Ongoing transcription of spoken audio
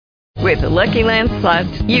With the Lucky Land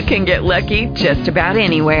Slots, you can get lucky just about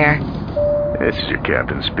anywhere. This is your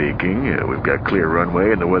captain speaking. We've got clear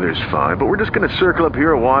runway and the weather's fine, but we're just going to circle up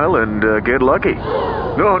here a while and get lucky.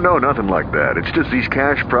 No, nothing like that. It's just these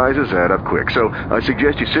cash prizes add up quick. So I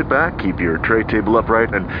suggest you sit back, keep your tray table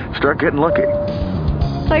upright, and start getting lucky.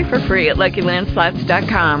 Play for free at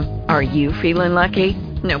LuckyLandSlots.com. Are you feeling lucky?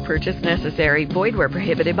 No purchase necessary. Void where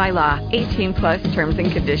prohibited by law. 18 plus terms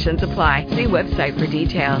and conditions apply. See website for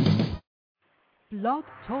details. Blog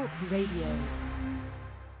Talk Radio.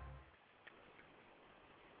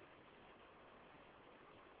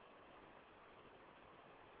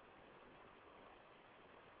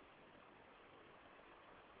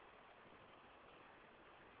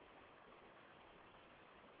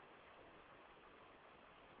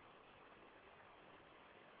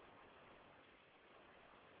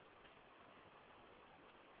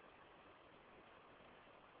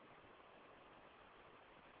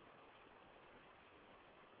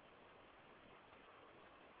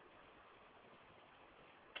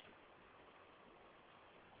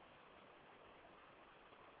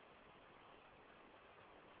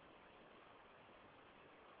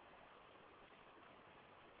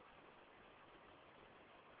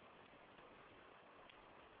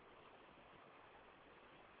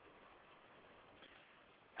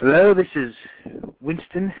 Hello, this is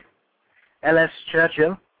Winston L.S.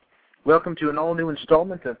 Churchill. Welcome to an all-new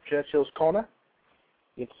installment of Churchill's Corner.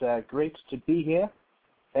 It's great to be here.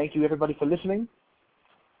 Thank you, everybody, for listening.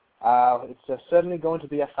 It's certainly going to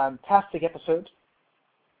be a fantastic episode,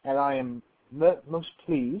 and I am most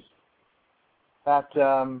pleased that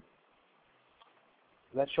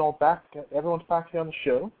everyone's back here on the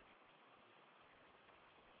show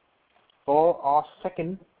for our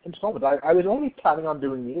second installment. I was only planning on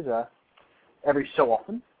doing these every so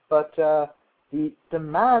often, but the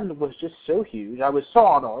demand was just so huge. I was so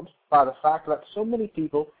honored by the fact that so many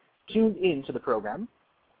people tuned in to the program.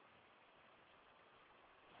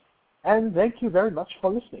 And thank you very much for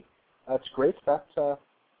listening. It's great that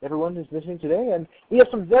everyone is listening today, and we have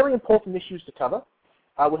some very important issues to cover.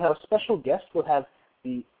 We'll have a special guest. We'll have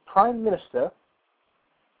the Prime Minister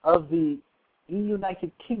of the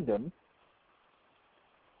United Kingdom,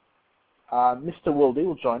 Mr. Woldy,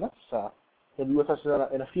 will join us. He'll be with us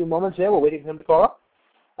in a few moments here. We're waiting for him to call up.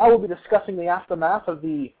 I will be discussing the aftermath of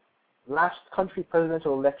the last country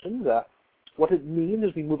presidential elections, what it means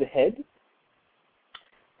as we move ahead.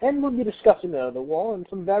 And we'll be discussing the war and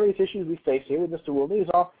some various issues we face here with Mr. Woldy as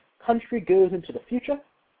our country goes into the future,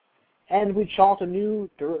 and we chart a new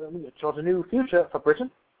future for Britain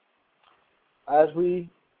as we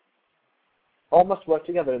all must work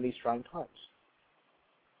together in these trying times.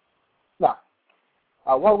 Now,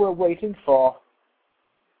 while we're waiting for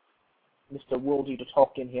Mr. Woldy to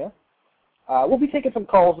talk in here, we'll be taking some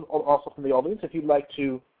calls also from the audience if you'd like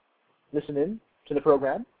to listen in to the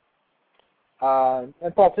program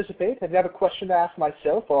and participate. If you have a question to ask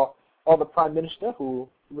myself or the Prime Minister, who will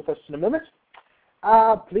be with us in a minute,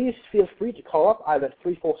 please feel free to call up either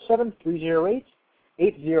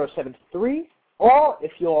 347-308-8073, or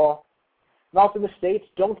if you're not in the States,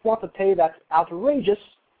 don't want to pay that outrageous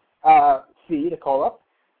fee to call up,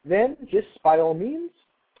 then just by all means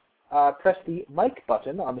press the mic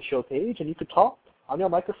button on the show page and you can talk on your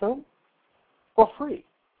microphone for free.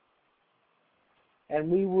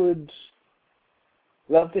 And we would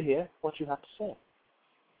love to hear what you have to say.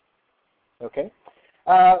 Okay?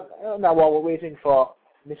 Now, while we're waiting for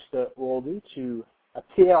Mr. Woldy to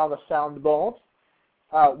appear on the soundboard,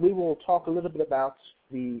 we will talk a little bit about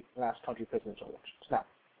the last country presidential elections. Now,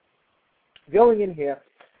 going in here,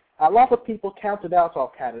 a lot of people counted out our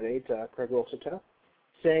candidate, Craig Rossiter,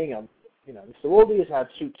 saying, Mr. Woldy has had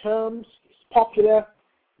 2 terms, he's popular,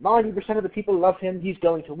 90% of the people love him, he's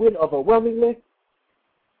going to win overwhelmingly.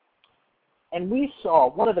 And we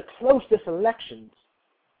saw one of the closest elections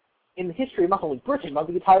in the history of not only Britain, but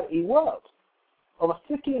the entire world. Over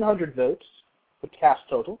 1,500 votes were cast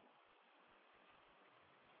total.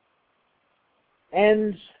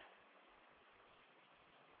 And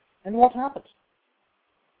what happened?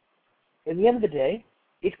 In the end of the day,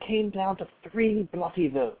 it came down to 3 bloody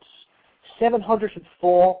votes,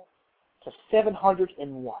 704 to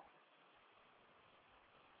 701.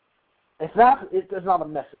 If that is not a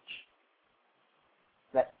message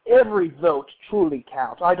that every vote truly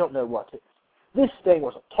counts, I don't know what is. This thing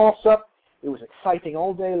was a toss-up. It was exciting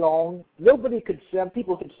all day long. Nobody could say,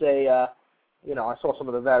 people could say, I saw some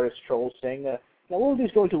of the various trolls saying,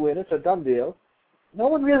 Woldy's going to win, it's a done deal. No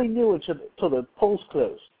one really knew until the polls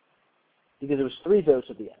closed, because it was 3 votes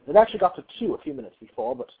at the end. It actually got to 2 a few minutes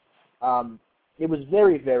before, but it was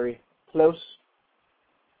very, very close.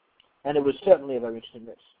 and it was certainly a very interesting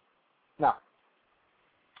race. Now,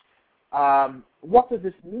 what does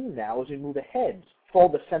this mean now as we move ahead for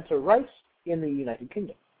the centre-right in the United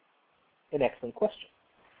Kingdom? An excellent question.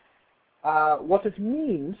 What it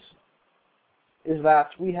means is that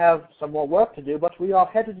we have some more work to do, but we are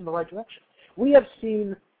headed in the right direction. We have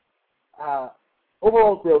seen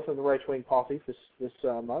overall growth in the right-wing parties this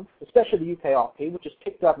month, especially the UKRP, which has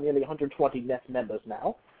picked up nearly 120 net members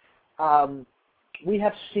now. We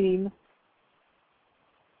have seen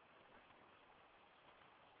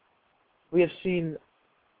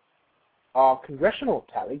our congressional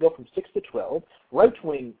tally go from 6 to 12.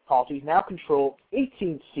 Right-wing parties now control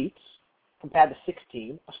 18 seats compared to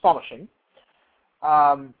 16, astonishing.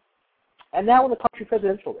 And now in the country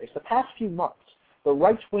presidential race, the past few months, the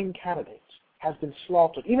right-wing candidate has been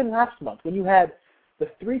slaughtered. Even last month, when you had the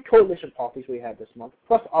 3 coalition parties we had this month,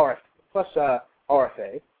 plus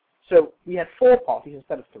RFA, so we had 4 parties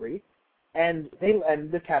instead of 3, and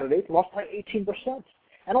the candidate lost by 18%.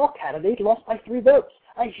 And our candidate lost by 3 votes.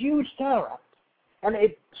 A huge turnaround. And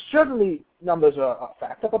it certainly numbers are a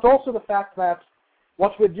factor, but also the fact that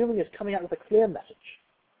what we're doing is coming out with a clear message.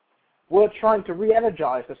 We're trying to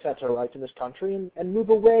re-energize the centre-right in this country and move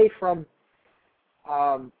away from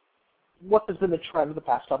what has been the trend of the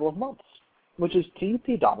past couple of months, which is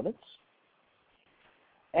TUP dominance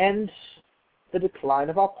and the decline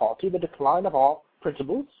of our party, the decline of our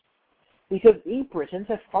principles, because Britons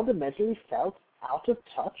have fundamentally felt out of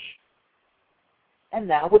touch, and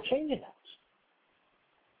now we're changing that.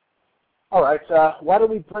 All right, why don't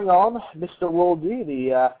we bring on Mr. Woldy,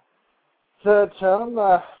 the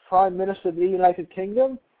third-term Prime Minister of the United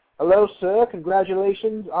Kingdom. Hello, sir.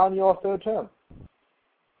 Congratulations on your third term.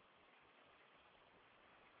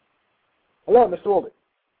 Hello, Mr. Woldy.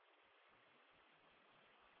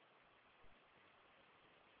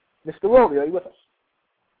 Mr. Woldy, are you with us?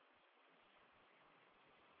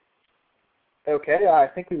 Okay, I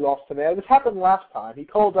think we lost him there. This happened last time. He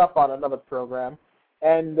called up on another program,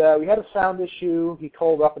 and we had a sound issue. He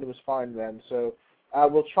called up, and it was fine then. So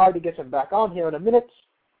we'll try to get him back on here in a minute.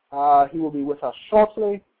 He will be with us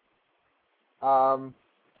shortly.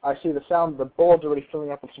 I see the board's already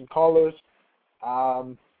filling up with some callers.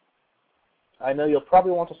 I know you'll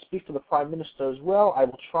probably want to speak to the Prime Minister as well. I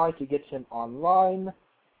will try to get him online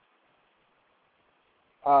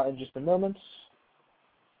in just a moment.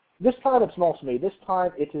 This time it's not me. This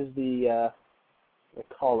time it is the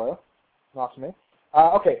caller, not me.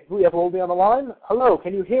 Okay, we have Woldy on the line. Hello,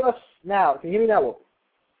 can you hear us now? Can you hear me now, Woldy?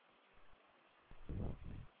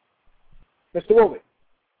 Mr. Woldy?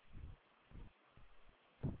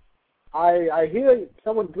 I hear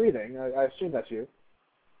someone breathing. I assume that's you.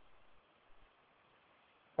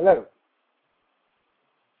 Hello?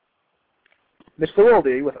 Mr. Woldy,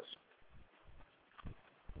 are you with us?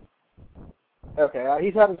 Okay,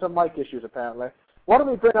 he's having some mic issues apparently. Why don't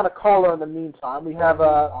we bring on a caller in the meantime? We have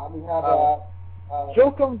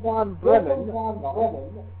Joachim von Bremen.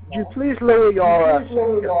 Would you please lower your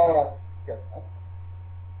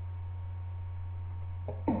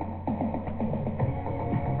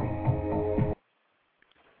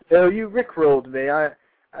Oh, you rickrolled me.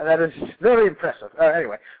 That is very impressive.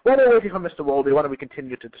 Anyway, while we're waiting for Mr. Woldy, why don't we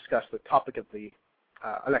continue to discuss the topic of the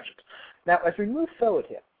elections. Now, as we move forward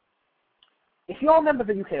here, if you're a member of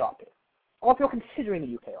the UKRP, or if you're considering the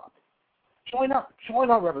UKRP, join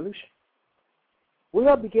our revolution. We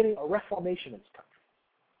are beginning a reformation in this country.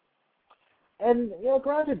 And,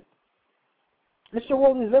 granted, Mr.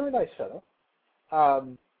 Woldy is a very nice fellow.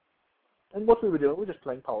 And what we were doing, we were just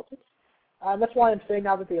playing politics. And that's why I'm saying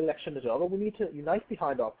now that the election is over, we need to unite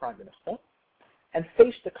behind our Prime Minister and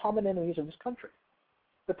face the common enemies of this country.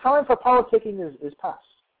 The time for politicking is past.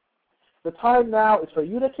 The time now is for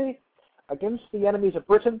unity against the enemies of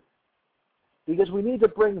Britain, because we need to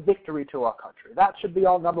bring victory to our country. That should be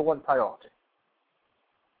our #1 priority.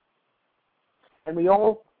 And we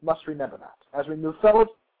all must remember that. As we move forward,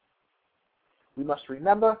 we must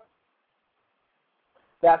remember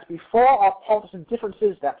that before our partisan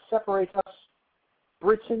differences that separate us,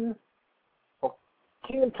 Britain, or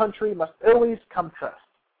king and country, must always come first.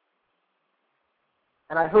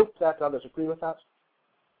 And I hope that others agree with that.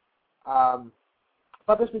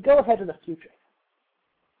 But as we go ahead in the future,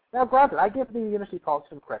 now granted, I give the Unity Party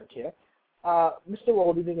some credit here. Mr.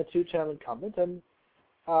 Woldy being a 2-term incumbent and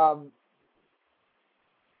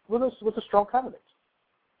was a strong candidate.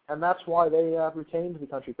 And that's why they retained the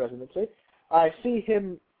country presidency. I see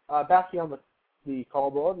him back here on the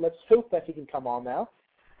call board. Let's hope that he can come on now.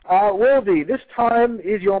 Woldy, this time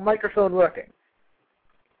is your microphone working?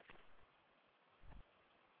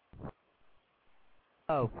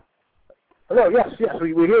 Oh. Hello, yes, we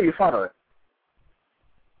hear you finally.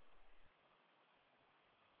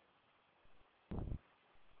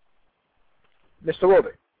 Mr. Woldy.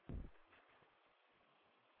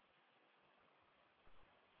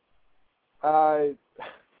 I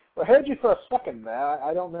heard you for a second there.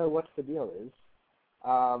 I don't know what the deal is.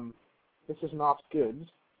 This is not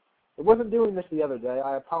good. It wasn't doing this the other day.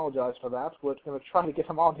 I apologize for that. We're going to try to get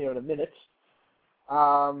him on here in a minute.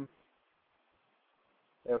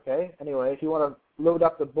 Okay, anyway, if you want to load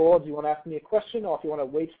up the boards, you want to ask me a question, or if you want to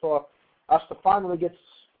wait for us to finally get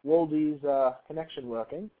Woldy's connection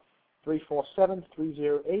working,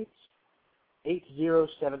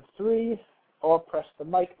 347-308-8073, or press the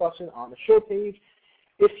mic button on the show page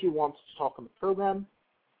if you want to talk on the program.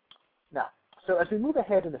 Now, so as we move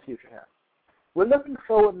ahead in the future here, we're looking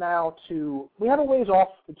forward now to, we have a ways off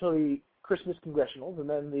until the Christmas congressionals, and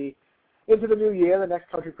then into the new year, the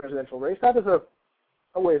next country presidential race. That is a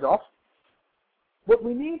ways off. What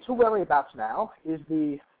we need to worry about now is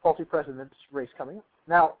the party president's race coming up.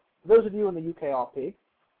 Now, those of you in the UKRP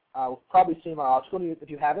will probably see my article. If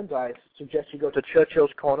you haven't, I suggest you go to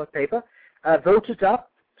Churchill's Corner paper, vote it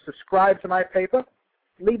up, subscribe to my paper,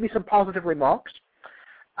 leave me some positive remarks.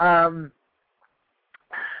 I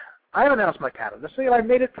have announced my candidacy, and I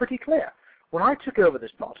made it pretty clear. When I took over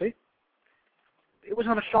this party, it was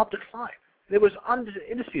on a sharp decline. There was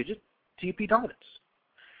indisputed DP dominance.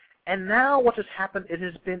 And now what has happened, it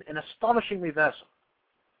has been an astonishing reversal.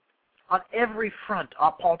 On every front,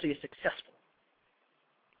 our party is successful.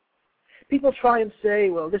 People try and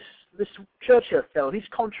say, well, this Churchill fellow, he's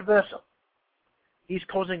controversial. He's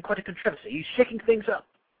causing quite a controversy. He's shaking things up.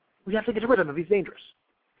 We have to get rid of him. He's dangerous.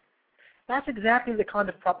 That's exactly the kind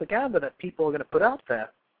of propaganda that people are going to put out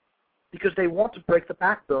there because they want to break the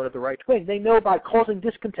backbone of the right wing. They know by causing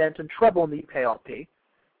discontent and trouble in the UKRP,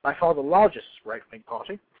 by far the largest right-wing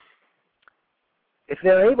party, if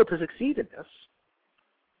they're able to succeed in this,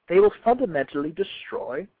 they will fundamentally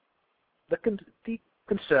destroy the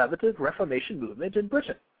conservative Reformation movement in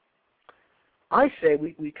Britain. I say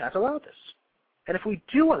we can't allow this. And if we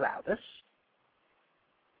do allow this,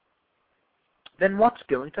 then what's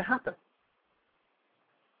going to happen?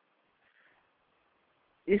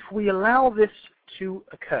 If we allow this to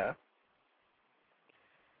occur,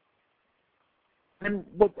 then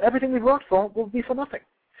everything we've worked for will be for nothing.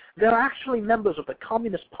 There are actually members of the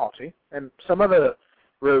Communist Party and some other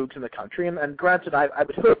rogues in the country, and granted, I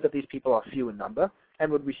would hope that these people are few in number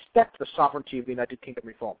and would respect the sovereignty of the United Kingdom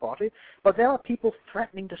Reform Party, but there are people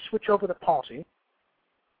threatening to switch over the party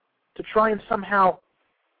to try and somehow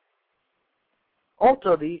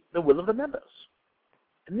alter the will of the members.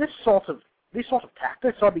 And these sort of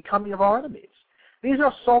tactics are becoming of our enemies. These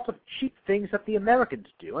are sort of cheap things that the Americans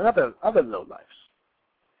do and other lowlifes.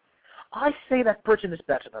 I say that Britain is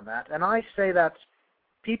better than that, and I say that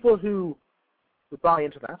people who buy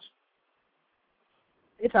into that,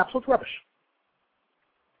 it's absolute rubbish.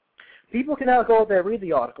 People can now go out there, read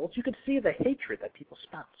the articles. You can see the hatred that people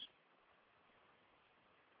spout.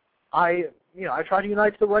 I try to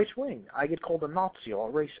unite the right wing. I get called a Nazi or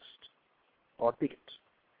a racist or a bigot.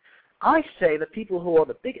 I say the people who are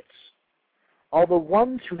the bigots are the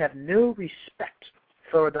ones who have no respect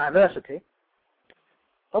for a diversity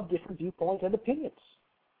of different viewpoints and opinions.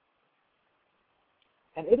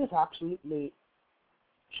 And it is absolutely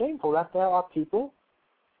shameful that there are people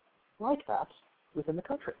like that within the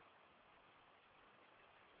country.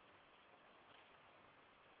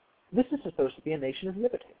 This is supposed to be a nation of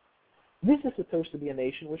liberty. This is supposed to be a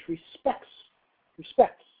nation which respects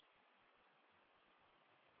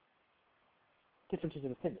differences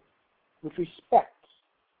of opinion, which respects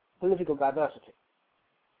political diversity.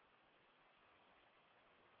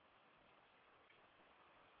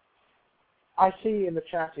 I see in the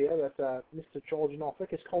chat here that Mr. George Norfolk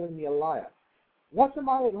is calling me a liar. What am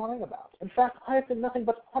I lying about? In fact, I have been nothing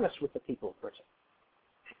but honest with the people of Britain.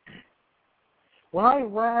 When I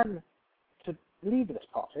ran to lead this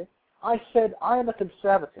party, I said I am a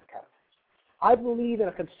conservative candidate. I believe in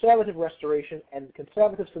a conservative restoration and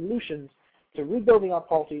conservative solutions to rebuilding our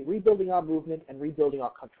party, rebuilding our movement, and rebuilding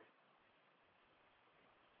our country.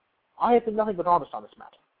 I have been nothing but honest on this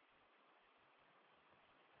matter.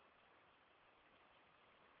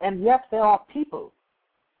 And yet there are people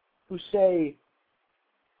who say,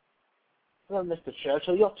 well, Mr.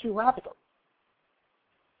 Churchill, you're too radical.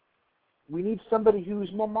 We need somebody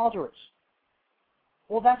who's more moderate.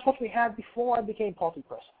 Well, that's what we had before I became party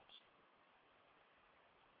president.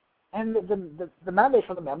 And the mandate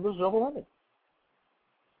for the members is overwhelming.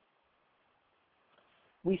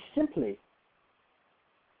 We simply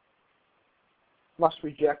must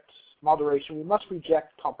reject moderation. We must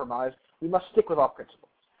reject compromise.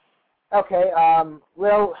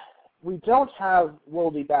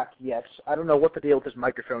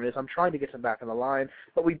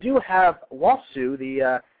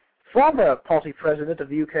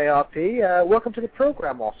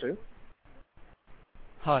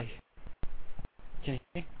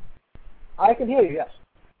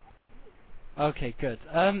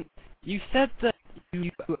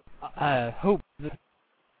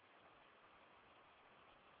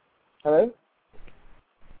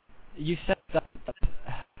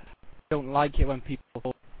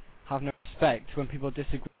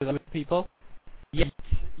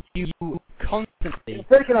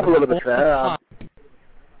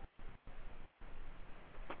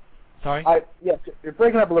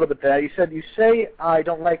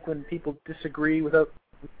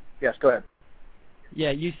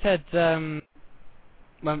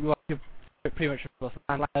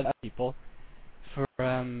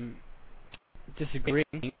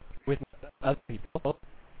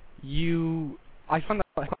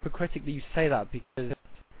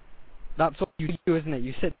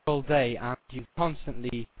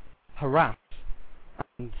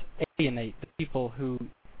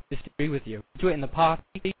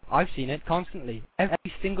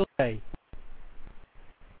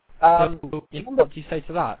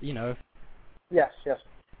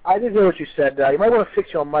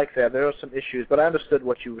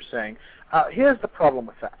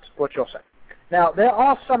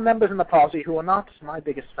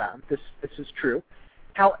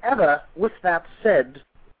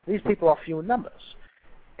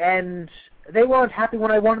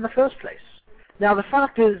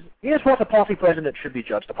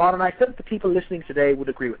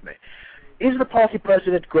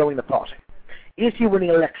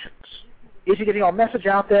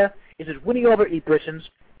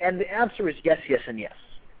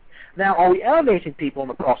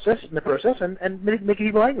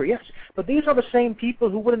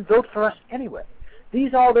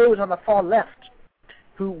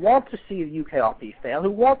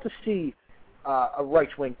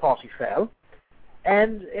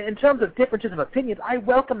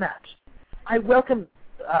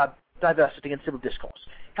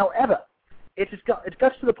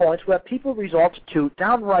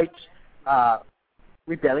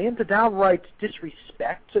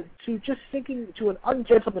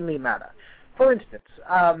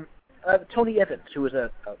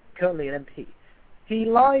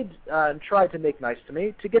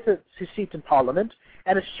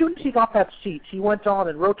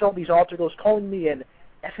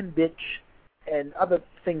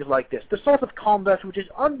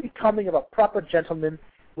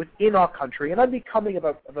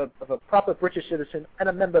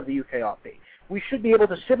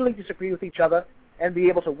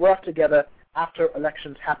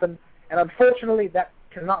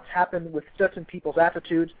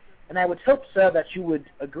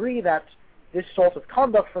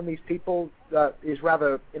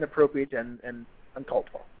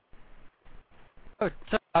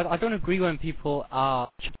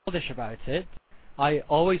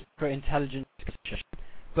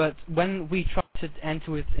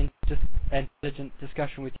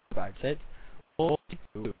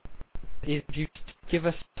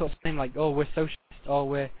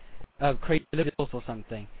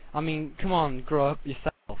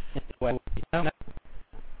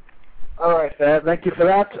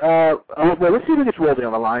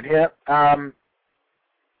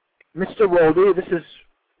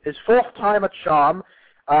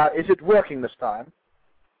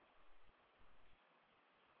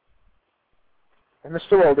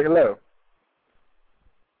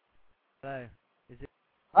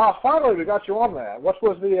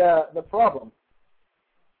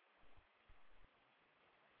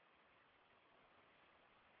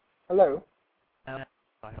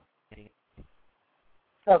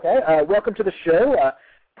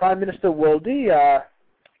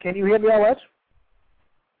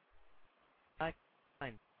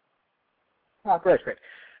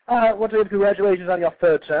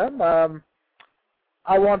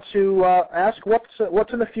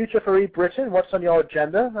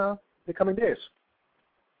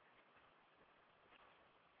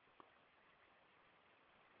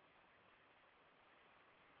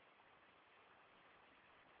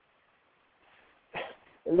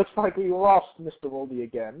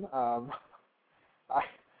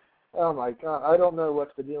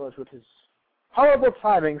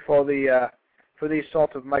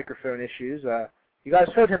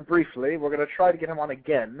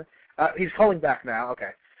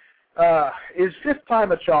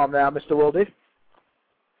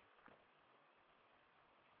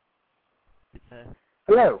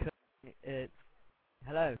 Hello.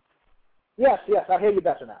 Hello. Yes, I hear you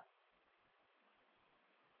better now.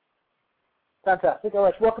 Fantastic. All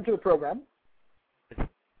right, welcome to the program.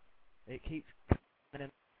 It keeps coming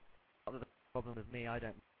in. The problem with me, I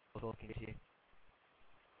don't know talking to you.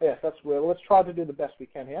 Yes, that's weird. Well, let's try to do the best we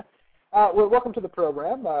can here. Well, welcome to the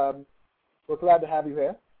program. We're glad to have you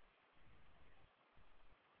here.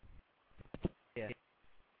 Yeah.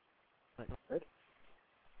 Great.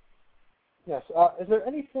 Yes. Is there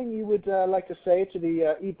anything you would like to say to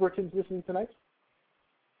the e-Britons listening tonight?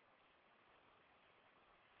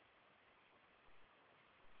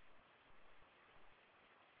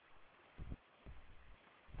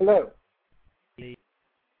 Hello.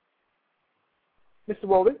 Mr.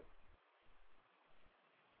 Woldy?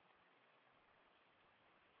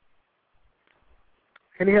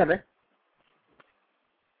 Can you hear me?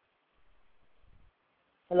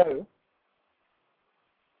 Hello?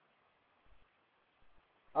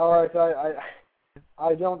 All right,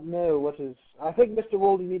 I don't know what is... I think Mr.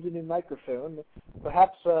 Woldy needs a new microphone.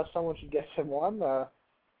 Perhaps someone should get him one.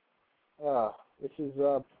 This is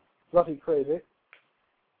bloody crazy.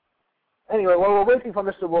 Anyway, while we're waiting for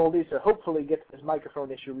Mr. Woldy to hopefully get this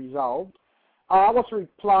microphone issue resolved, I want to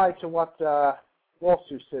reply to what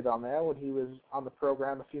Walsu said on there when he was on the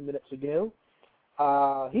program a few minutes ago.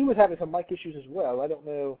 He was having some mic issues as well. I don't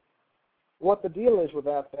know what the deal is with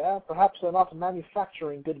that there. Perhaps they're not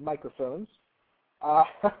manufacturing good microphones.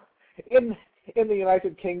 In the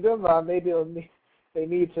United Kingdom, maybe they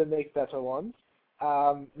need to make better ones.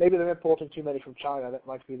 Maybe they're importing too many from China. That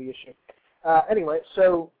might be the issue. Anyway,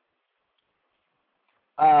 so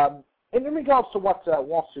in regards to what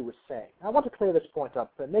Walsu was saying, I want to clear this point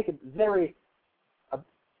up and make it very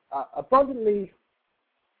abundantly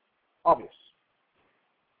obvious.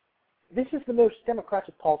 This is the most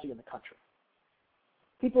democratic party in the country.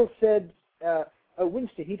 People said, oh,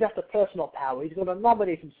 Winston, he's after personal power. He's going to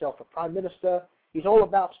nominate himself for Prime Minister. He's all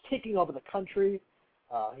about taking over the country.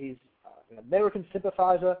 He's an American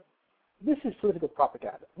sympathizer. This is political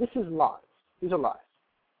propaganda. This is lies. These are lies.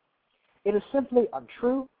 It is simply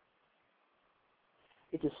untrue.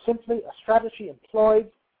 It is simply a strategy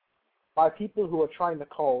employed by people who are trying to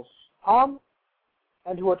cause harm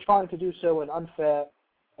and who are trying to do so in unfair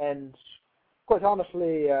and, quite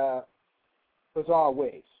honestly, bizarre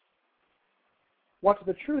ways. What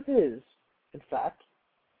the truth is, in fact,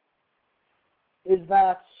 is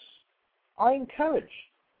that I encourage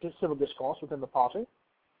civil discourse within the party.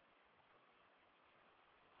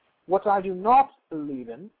 What I do not believe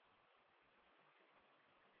in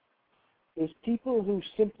is people who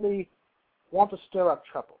simply want to stir up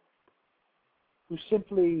trouble, who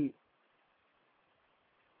simply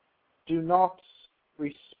do not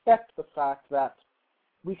respect the fact that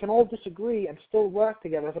we can all disagree and still work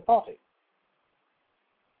together as a party.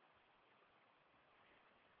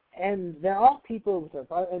 And there are people,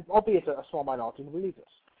 albeit a small minority, who believe this.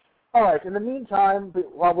 All right, in the meantime,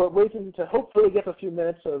 while we're waiting to hopefully get a few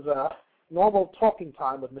minutes of normal talking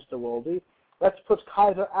time with Mr. Woldy, let's put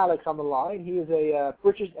Kaiser Alex on the line. He is a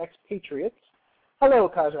British expatriate. Hello,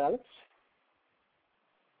 Kaiser Alex.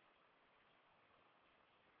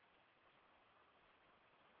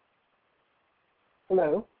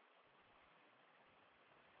 Hello.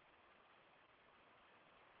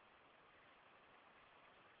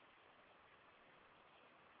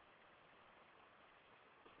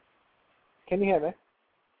 Can you hear me?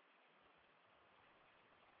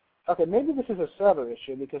 Okay, maybe this is a server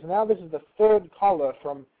issue because now this is the third caller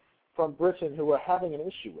from Britain who we're having an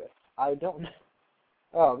issue with. I don't know.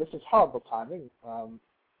 Oh, this is horrible timing.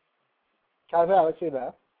 Kaiser Alex, are you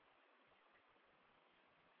there?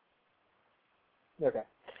 Okay.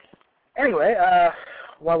 Anyway,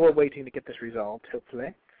 while we're waiting to get this resolved,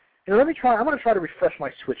 hopefully, let me try. I'm going to try to refresh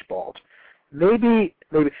my switchboard. Maybe.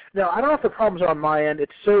 No, I don't know if the problems are on my end.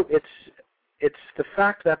 It's the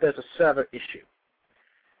fact that there's a server issue.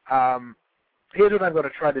 Here's what I'm going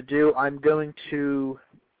to try to do. I'm going to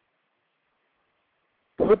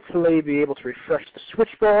hopefully be able to refresh the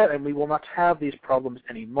switchboard, and we will not have these problems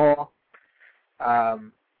anymore.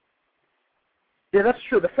 Yeah, that's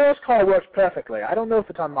true. The first call works perfectly. I don't know if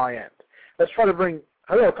it's on my end. Let's try to bring...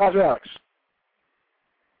 Hello, Kaiser Alex.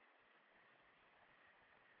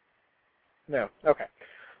 No. Okay.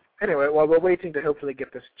 Anyway, while we're waiting to hopefully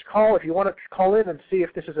get this call, if you want to call in and see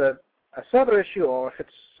if this is a server issue or if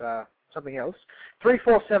it's something else,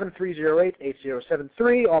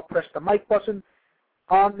 347-308-8073, or press the mic button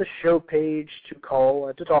on the show page to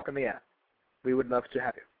call to talk in the air. We would love to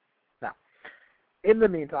have you. Now, in the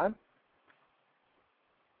meantime,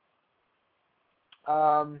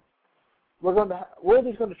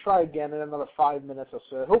 Woldy's going to try again in another 5 minutes or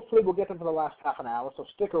so. Hopefully we'll get him for the last half an hour, so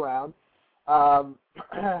stick around.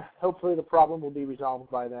 Hopefully the problem will be resolved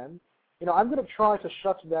by then. I'm going to try to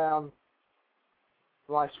shut down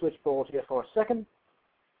my switchboard here for a second,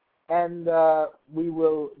 and we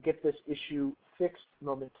will get this issue fixed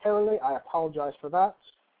momentarily. I apologize for that.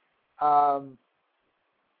 I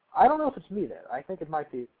don't know if it's me there. I think it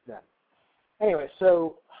might be them. Anyway,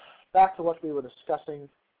 so back to what we were discussing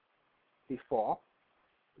before,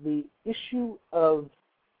 the issue of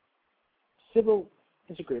civil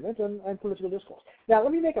disagreement and political discourse. Now,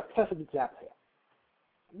 let me make a perfect example here.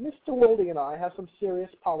 Mr. Woldy and I have some serious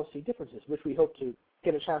policy differences, which we hope to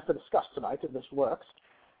get a chance to discuss tonight if this works.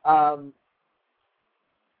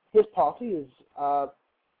 His party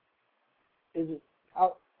is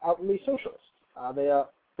outwardly socialist. They are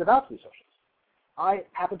devoutly socialist. I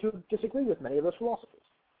happen to disagree with many of those philosophies.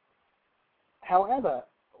 However,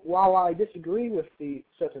 while I disagree with the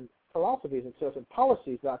certain philosophies and certain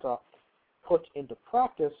policies that are put into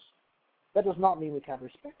practice, that does not mean we can't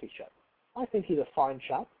respect each other. I think he's a fine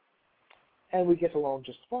chap, and we get along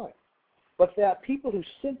just fine. But there are people who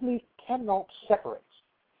simply cannot separate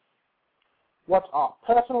what are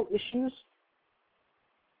personal issues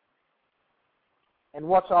and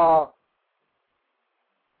what are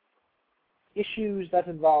issues that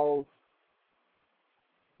involve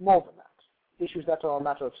more than that. Issues that are a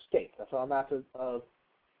matter of state, that are a matter of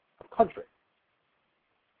country.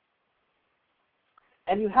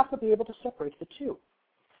 And you have to be able to separate the two.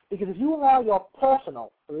 Because if you allow your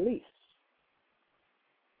personal beliefs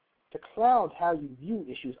to cloud how you view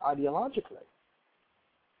issues ideologically,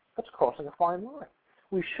 that's crossing a fine line.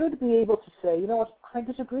 We should be able to say, you know what, I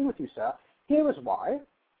disagree with you, sir. Here is why.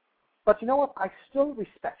 But you know what, I still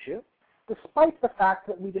respect you, despite the fact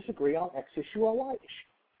that we disagree on X issue or Y issue.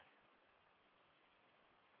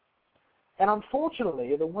 And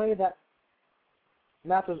unfortunately, the way that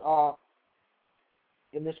matters are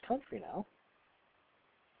in this country now,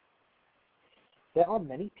 there are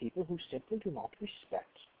many people who simply do not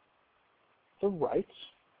respect the rights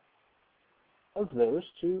of those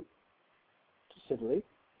to civilly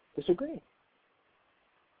disagree.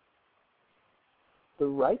 The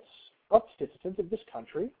rights of citizens of this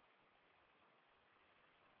country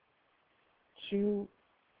to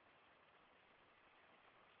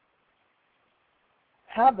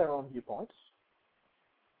have their own viewpoints,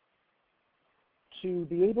 to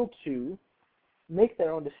be able to make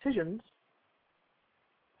their own decisions.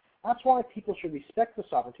 That's why people should respect the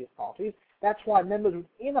sovereignty of parties. That's why members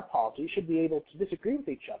within a party should be able to disagree with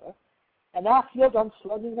each other. And after you're done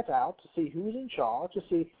slugging it out to see who's in charge, to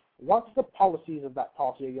see what the policies of that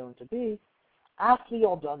party are going to be, after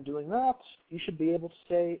you're done doing that, you should be able to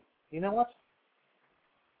say, you know what?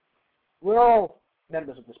 We're all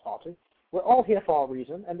members of this party. We're all here for a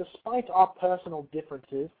reason, and despite our personal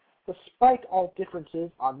differences, despite our differences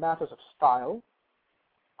on matters of style,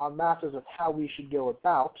 on matters of how we should go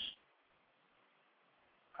about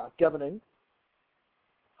governing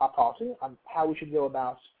our party, on how we should go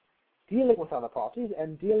about dealing with other parties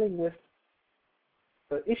and dealing with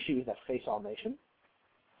the issues that face our nation,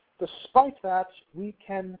 despite that, we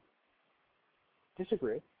can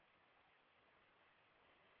disagree,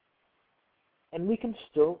 and we can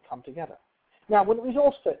still come together. Now, when it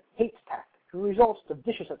results to hate tactics, when it results to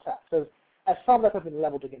vicious attacks, as some that have been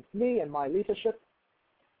leveled against me and my leadership,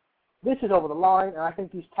 this is over the line, and I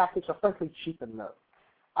think these tactics are frankly cheap and low.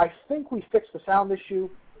 I think we fixed the sound issue.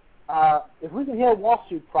 If we can hear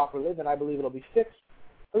Wasu properly, then I believe it'll be fixed.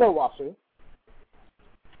 Hello, Wasu.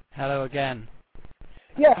 Hello again.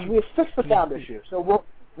 Yes, we've fixed the sound issue. So,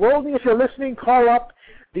 Woldy, if you're listening, call up.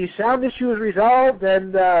 The sound issue is resolved,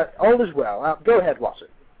 and all is well. Go ahead, Wasu.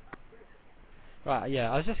 Right,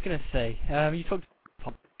 yeah, I was just going to say, you talked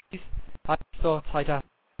about policies. I thought I'd ask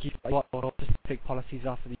you what your specific policies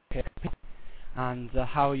are for the UK and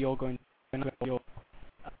how you're going to your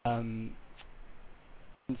when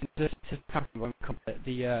we come to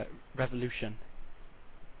the revolution.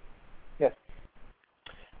 Yes.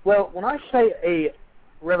 Well, when I say a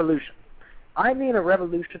revolution, I mean a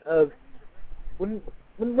revolution of when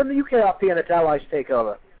the UKRP and its allies take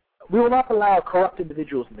over, we will not allow corrupt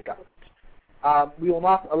individuals in the government. We will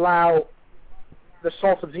not allow the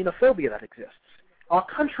sort of xenophobia that exists. Our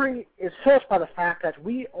country is hurt by the fact that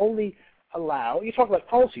we only allow, you talk about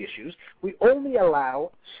policy issues, we only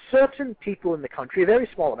allow certain people in the country, a very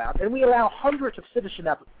small amount, and we allow hundreds of citizen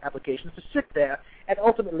applications to sit there and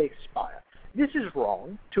ultimately expire. This is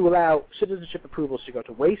wrong, to allow citizenship approvals to go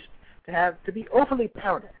to waste, to be overly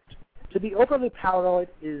paranoid. To be overly paranoid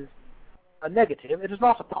is a negative, it is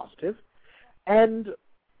not a positive, and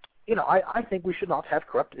I think we should not have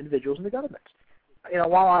corrupt individuals in the government.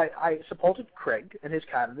 While I supported Craig and his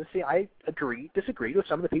candidacy, I disagreed with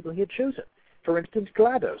some of the people he had chosen. For instance,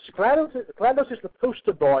 GLaDOS. GLaDOS is the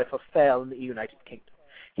poster boy for fail in the United Kingdom.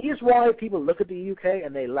 He is why people look at the UK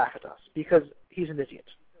and they laugh at us, because he's an idiot.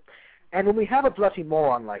 And when we have a bloody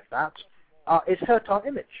moron like that, it hurts our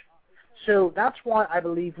image. So that's why I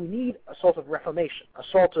believe we need a sort of reformation, a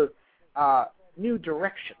sort of new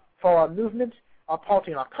direction for our movement, our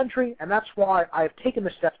party, and our country, and that's why I've taken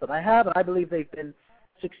the steps that I have, and I believe they've been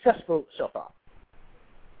successful so far.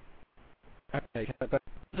 Okay, but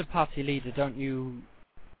as a party leader, don't you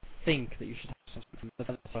think that you should have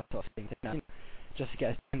some sort of thing, just to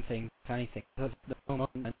get a thing for anything? At the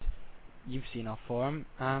moment, you've seen our forum,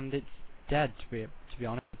 and it's dead, to be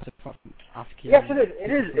honest. Yes,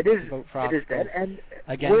 it is dead,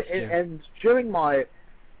 and during my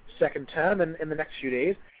second term, and in the next few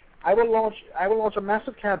days, I will launch a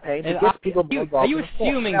massive campaign to get people more involved. Are you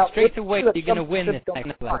assuming straight away you're going to win this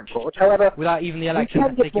next election, however, without even the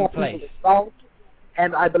election taking place?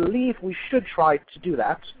 And I believe we should try to do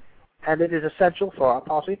that, and it is essential for our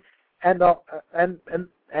party and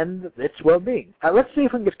its well-being. Let's see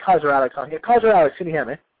if we can get Kaiser Alex on here. Kaiser Alex, can you hear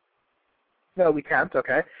me? No, we can't.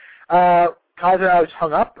 Okay. Kaiser Alex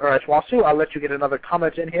hung up. All right, Wasu, I'll let you get another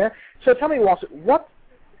comment in here. So tell me, Wasu,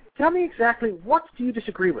 tell me exactly what do you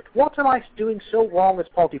disagree with? What am I doing so wrong as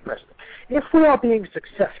party president? If we are being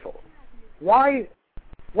successful, what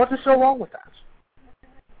is so wrong with that?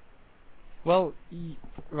 Well,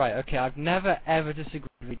 right, okay, I've never ever disagreed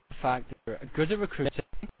with the fact that we're good at recruiting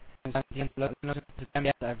and to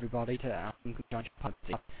get everybody to join your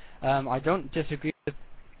party. I don't disagree with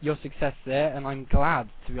your success there, and I'm glad,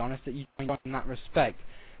 to be honest, that you joined in that respect.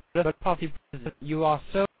 But party president, you are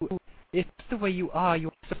so... It's the way you are.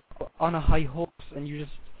 You're so on a high horse, and you're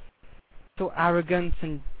just so arrogant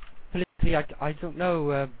and politically, I don't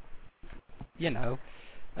know,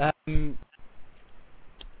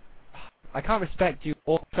 I can't respect you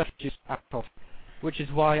or trust you at all, which is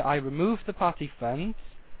why I removed the party funds,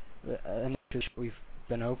 and we've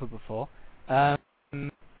been over before. Well,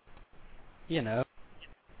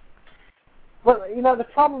 the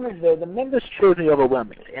problem is the members chose me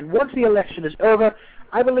overwhelmingly, and once the election is over,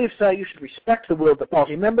 I believe, sir, you should respect the will of the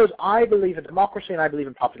party members. I believe in democracy, and I believe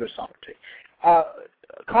in popular sovereignty.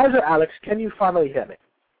 Kaiser Alex, can you finally hear me?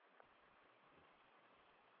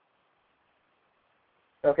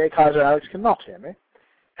 Okay, Kaiser Alex cannot hear me.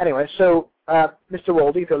 Anyway, so, Mr.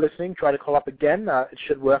 Woldy, if you're listening, try to call up again. It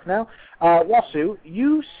should work now. Wasu,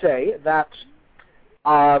 you say that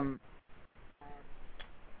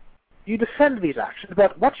you defend these actions,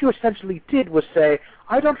 but what you essentially did was say,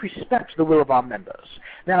 I don't respect the will of our members.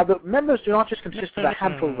 Now, the members do not just consist of a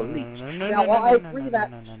handful of elites. Now, while I agree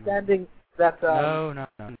that standing that...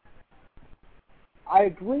 I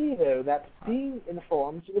agree, though, that being in the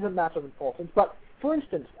forums is a matter of importance, but, for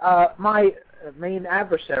instance, my main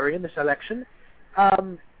adversary in this election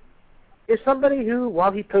is somebody who,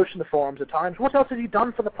 while he posts in the forums at times, what else has he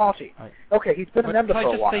done for the party? Okay, he's been a member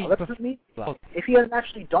for a while. That doesn't mean if he hasn't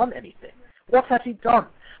actually done anything. What has he done?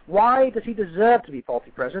 Why does he deserve to be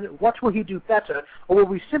party president? What will he do better? Or will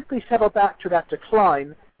we simply settle back to that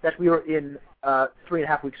decline that we were in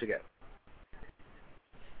 3.5 weeks ago?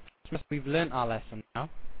 We've learned our lesson now.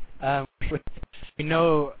 We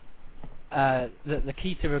know that the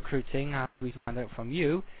key to recruiting, as we found out from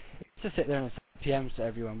you, is to sit there and send PMs to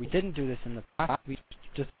everyone. We didn't do this in the past. We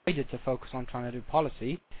decided to focus on trying to do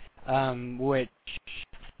policy, which,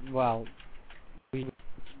 well, we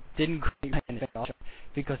didn't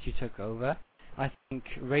because you took over. I think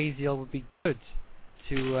Raziel would be good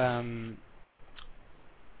to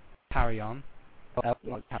carry on, but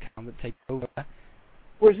take over.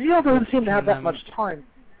 Well, Raziel doesn't seem to have that much time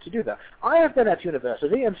to do that. I have been at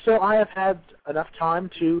university, and so I have had enough time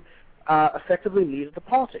to effectively lead the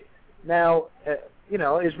party. Now,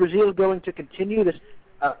 is Raziel going to continue this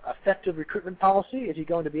effective recruitment policy? Is he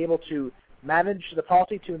going to be able to manage the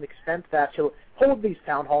party to an extent that he'll hold these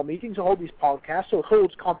town hall meetings, he'll hold these podcasts, he'll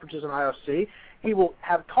hold conferences in IRC, he will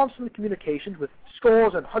have constant communications with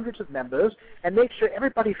scores and hundreds of members and make sure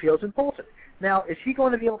everybody feels important. Now, is he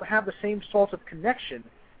going to be able to have the same sort of connection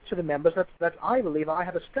to the members that I believe I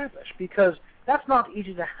have established? Because that's not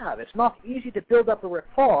easy to have. It's not easy to build up a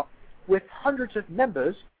rapport with hundreds of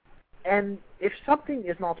members, and if something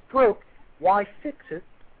is not broke, why fix it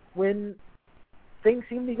when things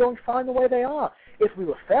seem to be going fine the way they are? If we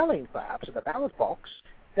were failing, perhaps, at the ballot box,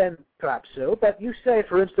 then perhaps so. But you say,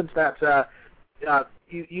 for instance, that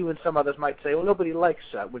you and some others might say, well, nobody likes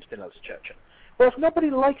Winston L.S. Churchill. Well, if nobody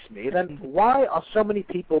likes me, then why are so many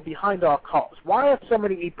people behind our cause? Why are so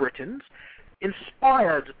many Britons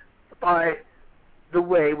inspired by the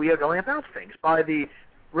way we are going about things, by the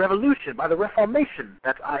revolution, by the reformation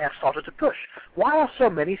that I have started to push? Why are so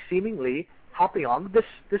many seemingly hopping on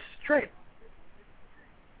this train?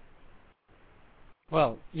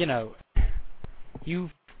 Well, you know, you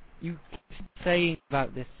saying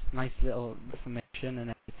about this nice little reformation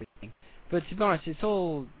and everything, but to be honest, it's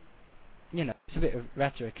all, you know, it's a bit of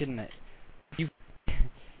rhetoric, isn't it? You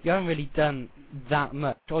haven't really done that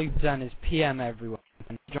much. All you've done is PM everyone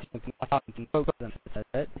and drop them and vote for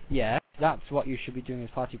them. Yeah, that's what you should be doing as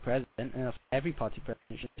party president, and that's what every party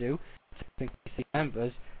president should do, to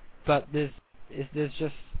members. But there's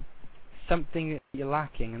just something that you're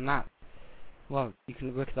lacking, and that, well, you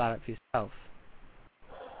can work that out for yourself.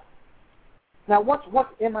 Now, what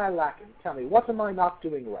am I lacking? Tell me, what am I not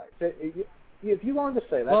doing right? So, if you wanted to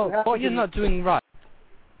say that, well, what you're not doing right.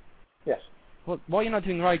 Yes. Well, what you're not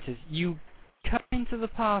doing right is you come into the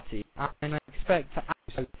party and expect to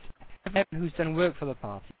act everyone who's done work for the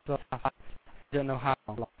party. So I don't know how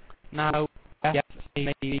long. Now, yes,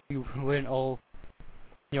 maybe you weren't all,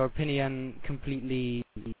 in your opinion, completely,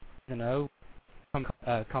 you know,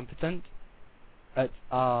 competent at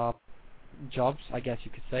our jobs, I guess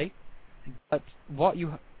you could say. But what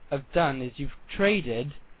you have done is you've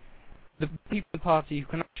traded the people in the party who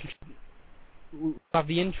can actually have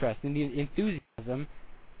the interest and the enthusiasm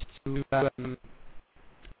to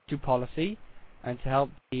policy and to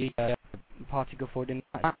help the party go forward in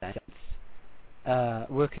that sense,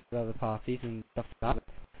 working with other parties and stuff like that.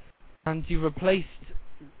 And you replaced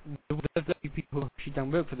the people who actually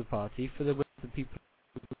don't work for the party for the people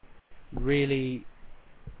who really,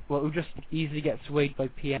 well, who just easily get swayed by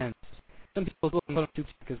PMs. Some people don't do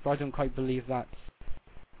because I don't quite believe that's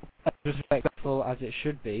as respectful as it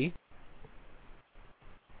should be.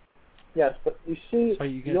 Yes, but you see,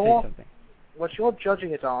 what you're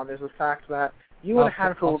judging it on is the fact that you and a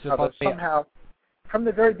handful of others somehow, from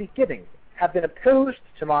the very beginning, have been opposed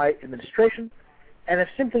to my administration and have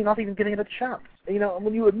simply not even given it a chance. You know,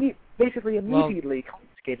 when you basically immediately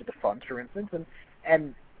confiscated the funds, for instance,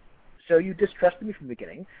 and so you distrusted me from the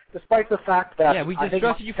beginning, despite the fact that... Yeah, we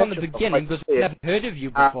distrusted you from the beginning because we never heard of you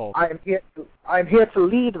before. I am here to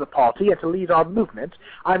lead the party and to lead our movement.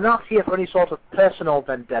 I'm not here for any sort of personal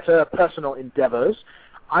vendetta, personal endeavors.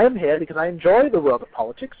 I am here because I enjoy the world of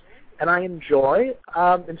politics, and I enjoy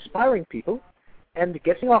inspiring people and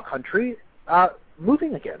getting our country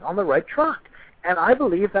moving again on the right track. And I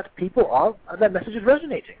believe that that message is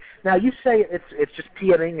resonating. Now, you say it's just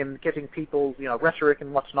PMing and getting people, you know, rhetoric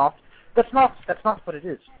and what's not. That's not what it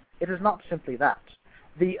is. It is not simply that.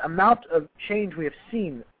 The amount of change we have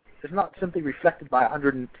seen is not simply reflected by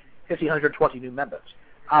 150, 120 new members.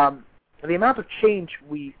 The amount of change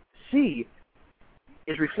we see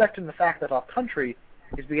is reflected in the fact that our country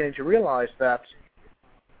is beginning to realize that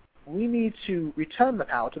we need to return the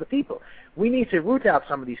power to the people. We need to root out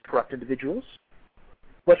some of these corrupt individuals.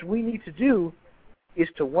 What we need to do is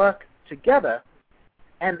to work together,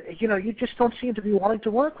 and, you know, you just don't seem to be wanting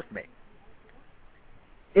to work with me.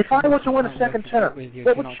 If I were to win a second term,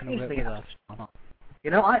 what would change me?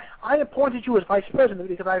 You know, I appointed you as vice president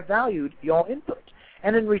because I valued your input.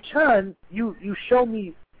 And in return, you show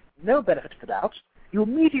me no benefit for doubt. You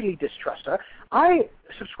immediately distrust her. I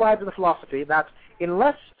subscribe to the philosophy that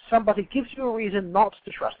unless somebody gives you a reason not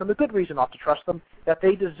to trust them, a good reason not to trust them, that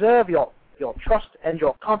they deserve your trust and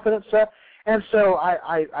your confidence, sir. And so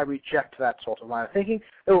I reject that sort of line of thinking.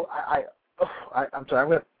 Oh, I'm sorry, I'm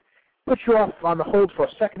going to put you off on the hold for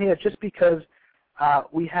a second here just because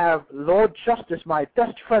we have Lord Justice, my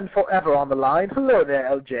best friend forever, on the line. Hello there,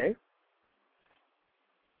 LJ.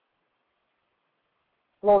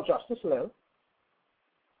 Lord Justice, hello.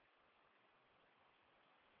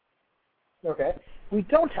 Okay. We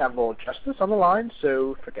don't have Lord Justice on the line,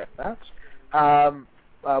 so forget that.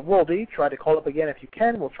 Woldy, try to call up again if you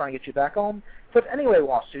can. We'll try and get you back on. But anyway,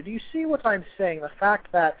 Wasu, do you see what I'm saying? The fact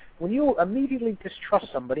that when you immediately distrust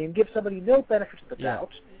somebody and give somebody no benefit of the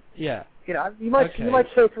doubt, yeah, you know, you might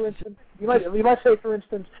say, for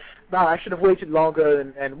instance, I should have waited longer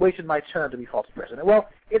and waited my turn to be false president. Well,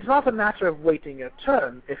 it's not a matter of waiting your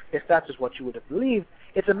turn, if that is what you would have believed.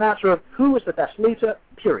 It's a matter of who is the best leader,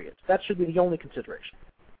 period. That should be the only consideration.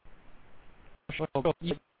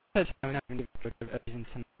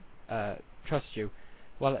 Trust you.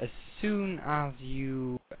 Well, as soon as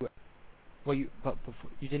you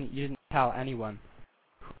didn't tell anyone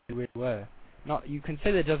who you really were. Not, you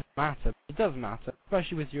consider it doesn't matter, but it does matter,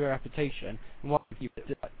 especially with your reputation and what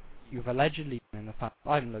you've allegedly done in the past.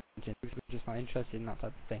 I haven't looked into it because we're just not interested in that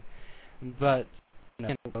type of thing. but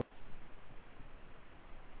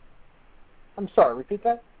I'm sorry, repeat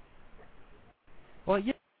that? well,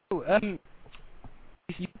 yeah, you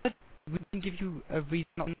said we didn't give you a reason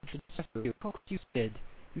not to discuss you. Of course you did.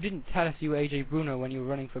 You didn't tell us you were AJ Bruno when you were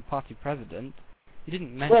running for party president. You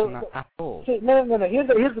didn't mention that at all. See, no. Here's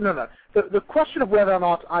the. The question of whether or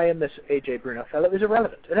not I am this AJ Bruno fellow is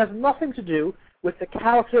irrelevant. It has nothing to do with the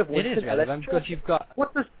character of Winston L.S. It is relevant because you've got...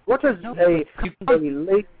 What does a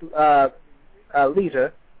late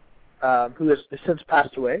leader who has since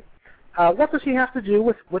passed away, what does he have to do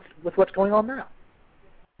with what's going on now?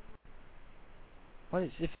 Well,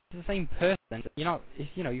 if it's the same person, you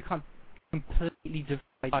can't completely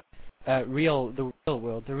divide the real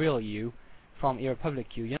world, the real you, from your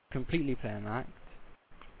public you. You're not completely playing an act.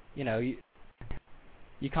 You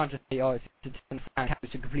can't just say, oh, it's a different fan,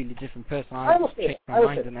 it's a completely different person. I change my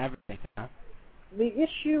mind and everything. The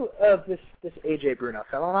issue of this AJ Bruno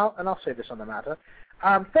fellow, and I'll say this on the matter.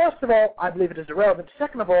 First of all, I believe it is irrelevant.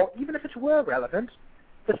 Second of all, even if it were relevant,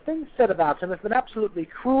 the things said about him have been absolutely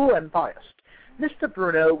cruel and biased. Mr.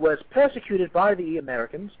 Bruno was persecuted by the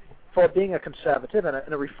Americans for being a conservative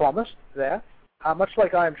and a reformist there, much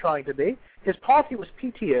like I am trying to be. His party was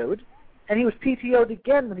PTO'd, and he was PTO'd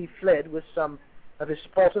again when he fled with some of his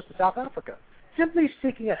supporters to South Africa, simply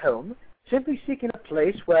seeking a home, simply seeking a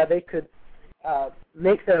place where they could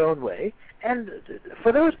make their own way, and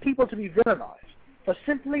for those people to be villainized for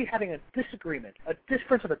simply having a disagreement, a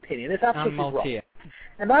difference of opinion, is absolutely wrong.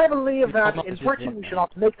 And I believe that in Britain we should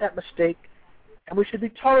not make that mistake, and we should be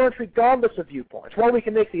tolerant regardless of viewpoints. While we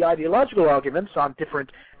can make the ideological arguments on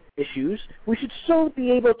different issues, we should still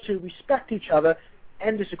be able to respect each other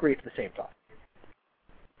and disagree at the same time.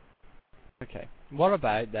 Okay. What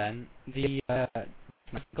about then the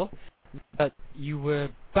that you were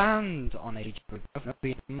banned on AJ Bruno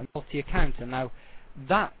being a multi-account, and now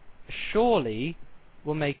that surely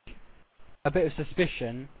will make a bit of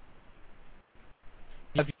suspicion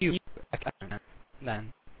of you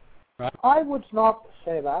then, right? I would not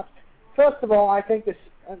say that. First of all, I think this...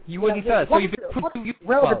 you wouldn't say that. So what's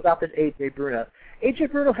relevant about this AJ Bruno?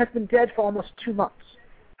 AJ Bruno has been dead for almost 2 months.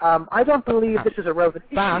 I don't believe this is a relevant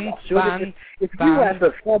issue. If you, as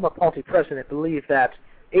the former party president, believe that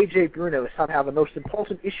AJ Bruno is somehow the most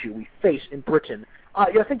important issue we face in Britain,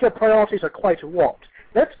 I think your priorities are quite warped.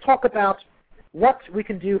 Let's talk about what we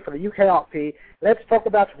can do for the UKRP. Let's talk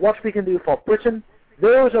about what we can do for Britain.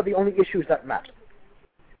 Those are the only issues that matter.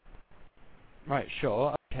 Right,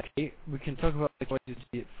 sure. Okay, we can talk about the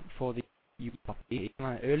choices for the UKRP.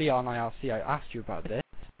 Earlier on IRC, I asked you about this.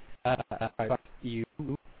 About you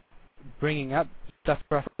bringing up stuff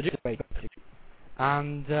for us to do,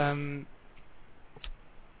 and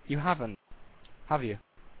you haven't, have you?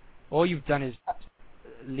 All you've done is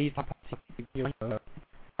leave the party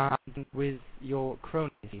and with your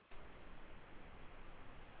cronies.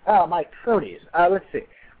 My cronies. Let's see.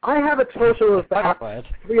 I have a total of about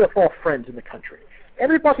 3 or 4 friends in the country.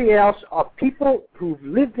 Everybody else are people who've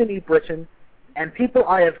lived in Britain and people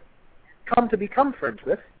I have come to become friends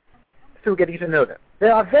with through getting to know them.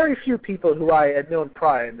 There are very few people who I had known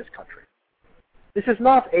prior in this country. This is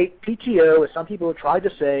not a PTO, as some people have tried to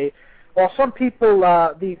say, or some people,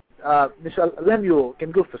 this Lemuel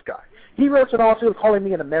Gengufus guy. He wrote an article calling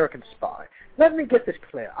me an American spy. Let me get this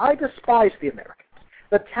clear. I despise the Americans.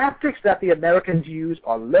 The tactics that the Americans use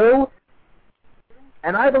are low,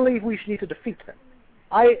 and I believe we need to defeat them.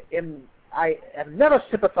 I have never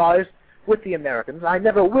sympathized with the Americans. I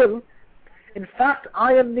never will. In fact,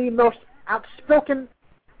 I am the most outspoken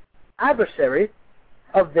adversary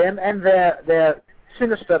of them and their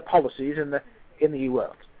sinister policies in the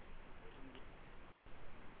world.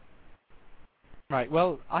 Right.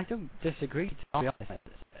 Well, I don't disagree. To be honest,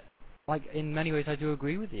 like in many ways, I do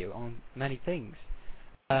agree with you on many things.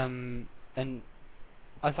 And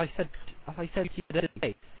as I said to you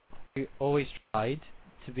today, I always tried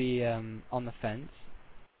to be on the fence,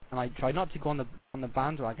 and I tried not to go on the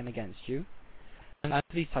bandwagon against you. And for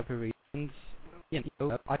these type of reasons,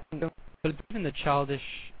 I don't believe in the childish,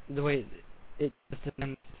 the way it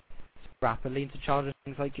descends rapidly into childish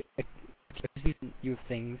things like accusing you of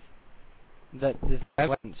things that there's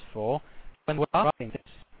evidence for. When we're writing this,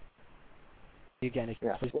 again,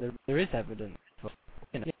 there is evidence for.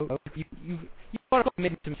 You've got to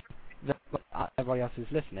admit to me that everybody else is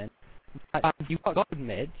listening. You've got to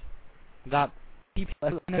admit that people are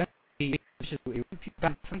going to be and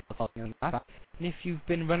if you've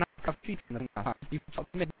been run out of streets from that, you've got to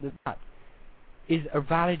admit that is a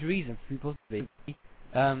valid reason for people to be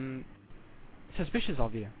suspicious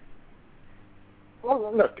of you.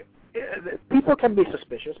 Well, look, people can be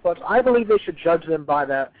suspicious, but I believe they should judge them by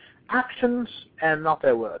their actions and not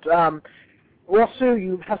their words. Also,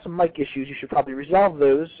 you have some mic issues. You should probably resolve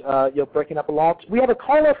those. You're breaking up a lot. We have a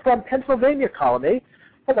caller from Pennsylvania Colony.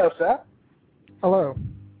 Hello, sir. Hello.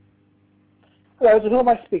 Hello, to who am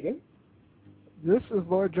I speaking? This is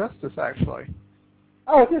Lord Justice, actually.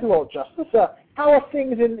 Oh, it is Lord Justice. How are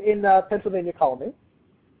things in Pennsylvania Colony?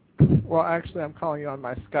 Well, actually, I'm calling you on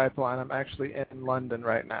my Skype line. I'm actually in London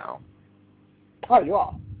right now. Oh, you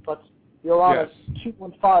are? But you're on Yes. a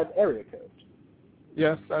 215 area code.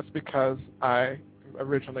 Yes, that's because I'm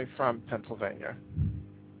originally from Pennsylvania.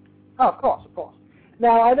 Oh, of course, of course.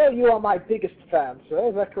 Now, I know you are my biggest fan, sir.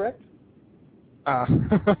 Is that correct?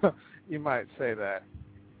 You might say that.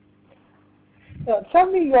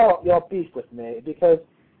 Tell me your beef with me, because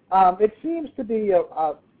it seems to be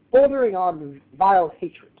bordering on vile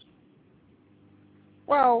hatred.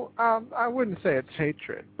 Well, I wouldn't say it's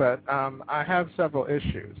hatred, but I have several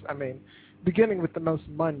issues. I mean, beginning with the most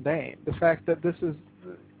mundane, the fact that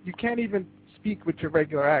you can't even speak with your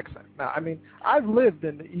regular accent. Now, I mean, I've lived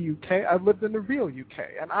in the UK, I've lived in the real UK,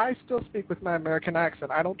 and I still speak with my American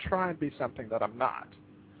accent. I don't try and be something that I'm not.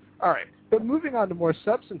 All right, but moving on to more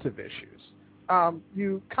substantive issues.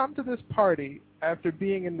 You come to this party after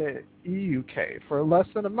being in the EUK for less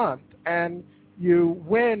than a month, and you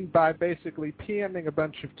win by basically PMing a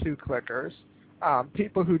bunch of two-clickers,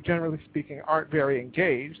 people who, generally speaking, aren't very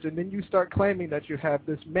engaged, and then you start claiming that you have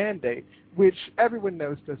this mandate, which everyone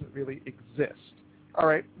knows doesn't really exist. All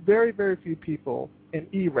right, very, very few people in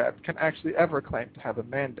EREP can actually ever claim to have a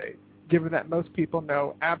mandate, given that most people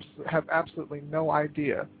have absolutely no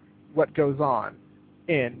idea what goes on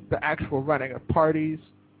in the actual running of parties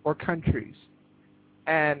or countries.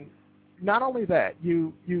 And not only that,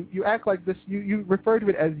 you act like this, you refer to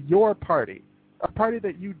it as your party, a party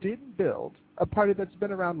that you didn't build, a party that's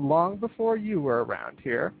been around long before you were around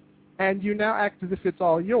here, and you now act as if it's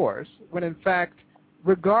all yours, when in fact,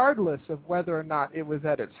 regardless of whether or not it was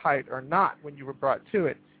at its height or not when you were brought to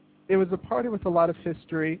it, it was a party with a lot of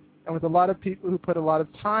history and with a lot of people who put a lot of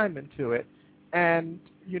time into it. And,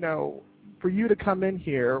 you know, for you to come in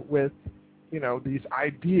here with, you know, these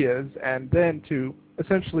ideas and then to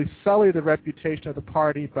essentially sully the reputation of the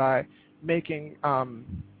party by making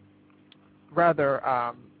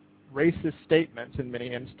rather racist statements in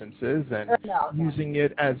many instances and using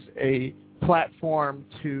it as a platform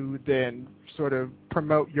to then sort of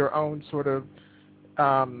promote your own sort of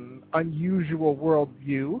unusual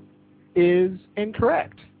worldview is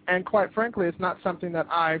incorrect. And quite frankly, it's not something that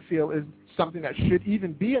I feel is something that should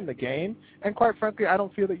even be in the game. And quite frankly, I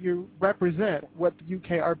don't feel that you represent what the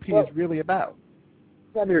UKRP is really about.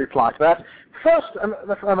 Let me reply to that. First,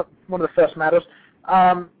 one of the first matters,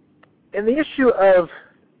 in the issue of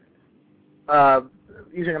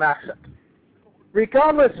using an accent,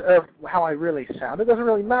 regardless of how I really sound, it doesn't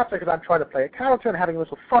really matter because I'm trying to play a character and having a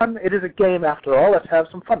little fun. It is a game after all. Let's have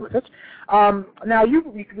some fun with it. Now,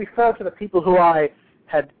 you refer to the people who I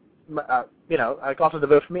had, I got to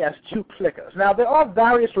vote for me as two clickers. Now, there are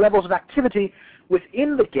various levels of activity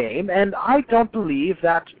within the game, and I don't believe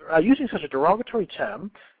that using such a derogatory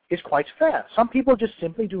term is quite fair. Some people just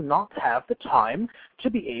simply do not have the time to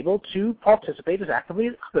be able to participate as actively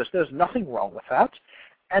as others. There's nothing wrong with that.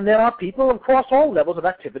 And there are people across all levels of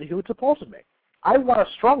activity who had supported me. I won a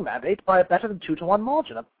strong mandate by a better than 2-to-1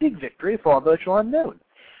 margin, a big victory for a virtual unknown.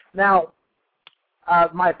 Now,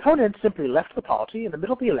 my opponent simply left the party in the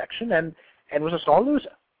middle of the election and was a sore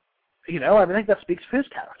loser. You know, I think that speaks for his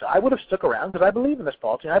character. I would have stuck around because I believe in this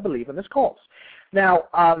party and I believe in this cause.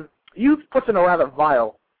 Now, you've put in a rather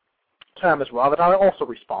vile term as well that I also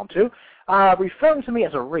respond to, referring to me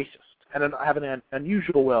as a racist and having an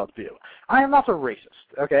unusual worldview. I am not a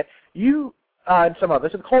racist, okay? You and some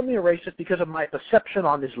others have called me a racist because of my perception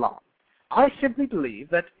on Islam. I simply believe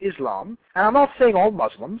that Islam, and I'm not saying all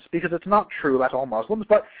Muslims because it's not true about all Muslims,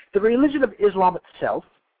 but the religion of Islam itself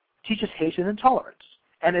teaches hate and intolerance.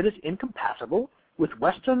 And it is incompatible with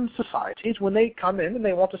Western societies when they come in and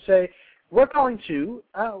they want to say, we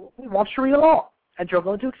want Sharia law, and you're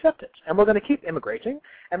going to accept it. And we're going to keep immigrating,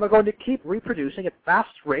 and we're going to keep reproducing at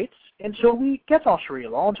fast rates until we get our Sharia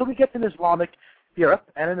law, until we get an Islamic Europe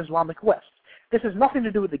and an Islamic West. This has nothing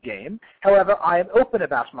to do with the game. However, I am open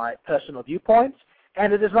about my personal viewpoints,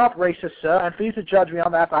 and it is not racist, sir, and for you to judge me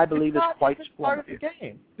on that, I believe is quite part of the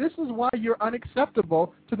game. This is why you're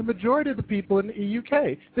unacceptable to the majority of the people in the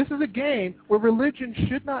EUK. This is a game where religion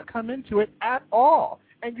should not come into it at all.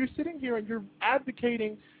 And you're sitting here and you're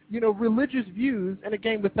advocating, religious views in a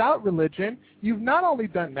game without religion. You've not only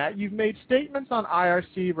done that, you've made statements on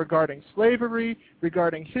IRC regarding slavery,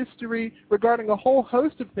 regarding history, regarding a whole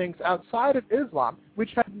host of things outside of Islam,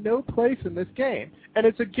 which have no place in this game. And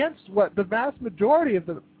it's against what the vast majority of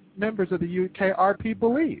the members of the UKRP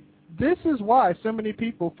believe. This is why so many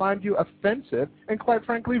people find you offensive and, quite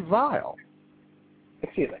frankly, vile.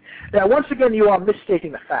 Excuse me. Now, once again, you are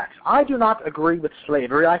misstating the facts. I do not agree with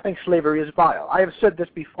slavery. I think slavery is vile. I have said this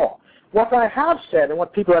before. What I have said, and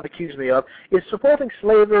what people have accused me of, is supporting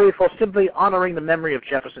slavery for simply honoring the memory of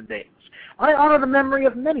Jefferson Davis. I honor the memory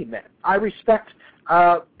of many men. I respect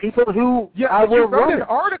people who you wrote an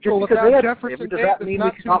article about Jefferson Davis. Does that mean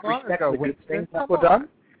we cannot respect the good things that were done?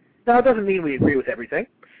 Now, it doesn't mean we agree with everything,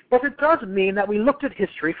 but it does mean that we looked at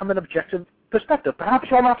history from an objective perspective. Perhaps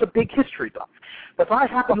you're not a big history buff, but I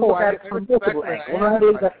happen to look at it from multiple angles, and I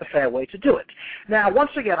believe that's the fair way to do it. Now,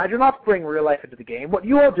 once again, I do not bring real life into the game. What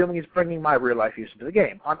you are doing is bringing my real life views into the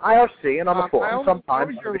game. On IRC and on the forum,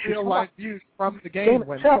 sometimes your real life views from the game,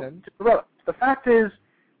 Winston. The fact is,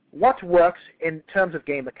 what works in terms of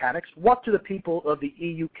game mechanics, what do the people of the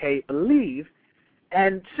EUK believe,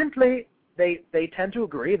 and simply they tend to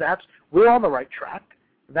agree that we're on the right track,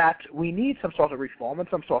 that we need some sort of reform and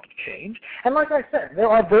some sort of change. And like I said, there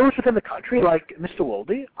are those within the country, like Mr.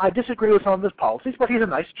 Woldy. I disagree with some of his policies, but he's a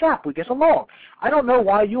nice chap. We get along. I don't know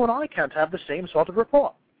why you and I can't have the same sort of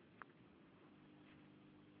rapport.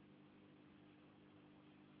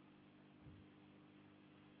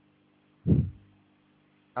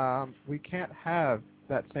 We can't have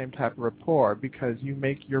that same type of rapport because you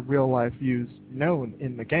make your real-life views known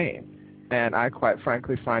in the game. And I quite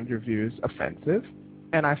frankly find your views offensive.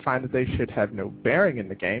 And I find that they should have no bearing in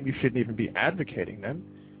the game. You shouldn't even be advocating them.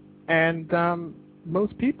 And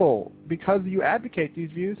most people, because you advocate these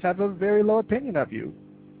views, have a very low opinion of you.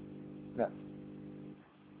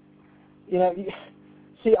 Yeah.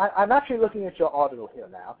 See, I'm actually looking at your article here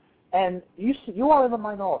now, and you are in the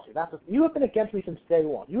minority. You have been against me since day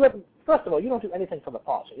one. First of all, you don't do anything for the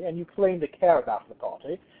party, and you claim to care about the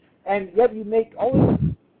party, and yet you make all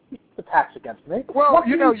these attacks against me. Well,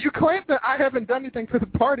 you claim that I haven't done anything for the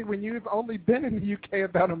party when you've only been in the UK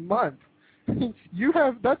about a month.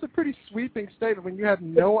 That's a pretty sweeping statement when you have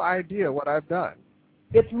no idea what I've done.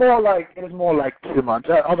 It is more like 2 months.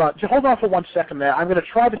 Hold on for 1 second there. I'm going to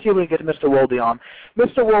try to see if we can get Mr. Woldy on.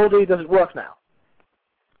 Mr. Woldy, does it work now?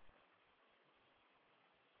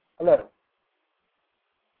 Hello.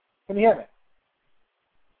 Can you hear me?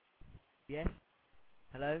 Yes.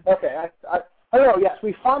 Hello. Okay. Hello, yes,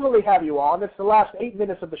 we finally have you on. It's the last 8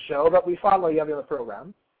 minutes of the show, but we finally have you on the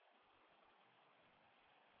program.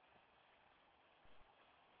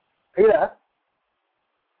 Are you there?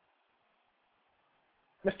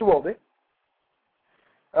 Mr. Woldy?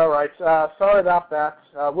 All right, sorry about that.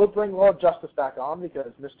 We'll bring Lord Justice back on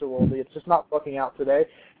because Mr. Woldy, it's just not working out today.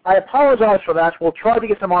 I apologize for that. We'll try to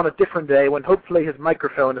get him on a different day when hopefully his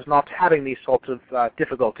microphone is not having these sorts of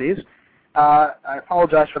difficulties. I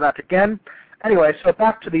apologize for that again. Anyway, so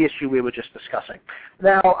back to the issue we were just discussing.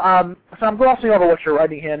 Now, so I'm glossing over what you're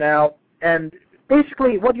writing here now, and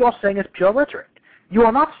basically what you're saying is pure rhetoric. You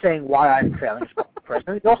are not saying why I'm failing as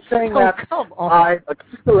president. You're saying that I'm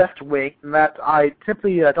against the left wing, and that I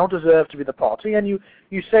simply don't deserve to be the party, and you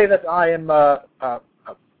say that I am, I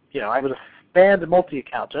was a banned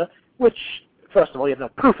multi-accounter, which, first of all, you have no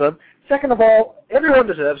proof of. Second of all, everyone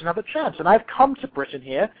deserves another chance, and I've come to Britain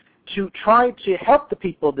here to try to help the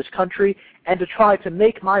people of this country and to try to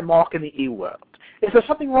make my mark in the E-world. Is there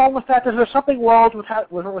something wrong with that? Is there something wrong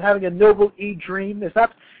with having a noble E-dream? Is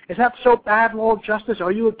that so bad, Lord Justice?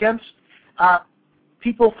 Are you against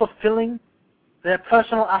people fulfilling their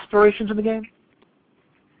personal aspirations in the game?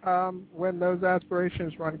 When those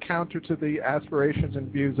aspirations run counter to the aspirations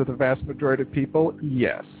and views of the vast majority of people,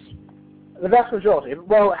 yes. The vast majority?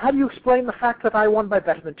 Well, how do you explain the fact that I won by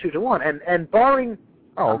better than 2-1? And barring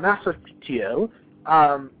a massive PTO,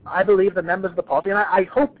 I believe the members of the party, and I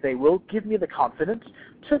hope they will, give me the confidence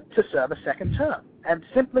to serve a second term. And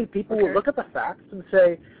simply people will look at the facts and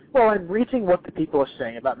say, well, I'm reading what the people are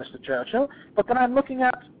saying about Mr. Churchill, but then I'm looking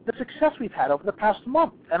at the success we've had over the past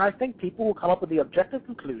month. And I think people will come up with the objective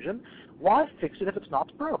conclusion, why fix it if it's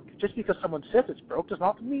not broke? Just because someone says it's broke does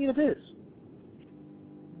not mean it is.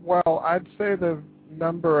 Well, I'd say the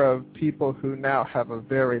number of people who now have a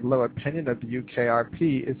very low opinion of the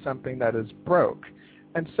UKRP is something that is broke.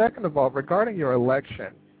 And second of all, regarding your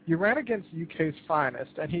election, you ran against UK's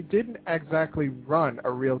finest, and he didn't exactly run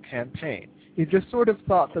a real campaign. He just sort of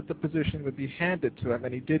thought that the position would be handed to him,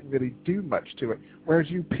 and he didn't really do much to it, whereas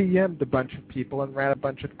you PM'd a bunch of people and ran a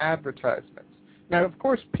bunch of advertisements. Now, of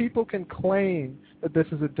course, people can claim that this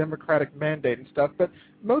is a democratic mandate and stuff, but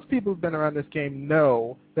most people who've been around this game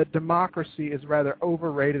know that democracy is rather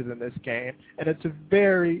overrated in this game, and it's a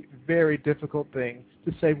very, very difficult thing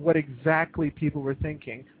to say what exactly people were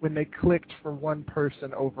thinking when they clicked for one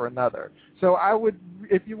person over another. So I would,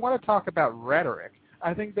 if you want to talk about rhetoric,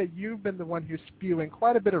 I think that you've been the one who's spewing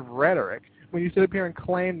quite a bit of rhetoric when you sit up here and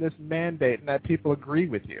claim this mandate and that people agree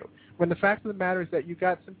with you, when the fact of the matter is that you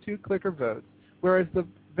got some two-clicker votes, whereas the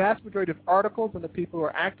vast majority of articles and the people who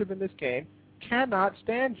are active in this game cannot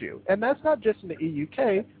stand you. And that's not just in the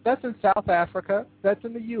EUK, that's in South Africa, that's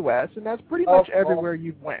in the U.S., and that's pretty much everywhere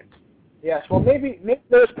you've went. Yes, well, maybe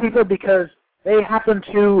those people, because they happen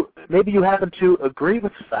to, maybe you happen to agree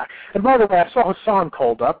with the fact. And by the way, I saw Hassan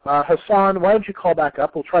called up. Hassan, why don't you call back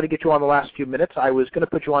up? We'll try to get you on the last few minutes. I was going to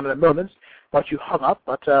put you on in a moment, but you hung up.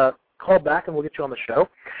 But call back and we'll get you on the show.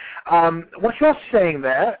 What you're saying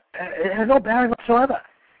there has no bearing whatsoever.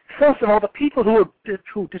 First of all, the people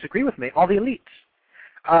who disagree with me are the elites.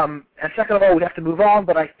 And second of all, we have to move on,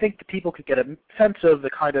 but I think the people could get a sense of the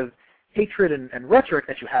kind of hatred and rhetoric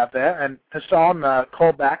that you have there. And Hassan,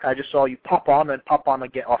 call back. I just saw you pop on and pop on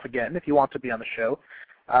again, off again. If you want to be on the show,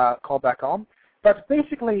 call back on. But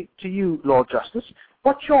basically, to you, Lord Justice,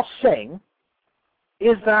 what you're saying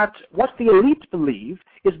is that what the elite believe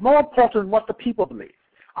is more important than what the people believe.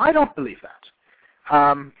 I don't believe that.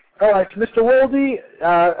 All right, Mr. Woldy,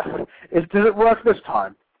 does it work this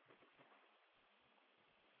time?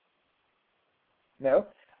 No.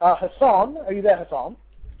 Hassan, are you there, Hassan?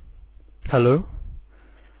 Hello?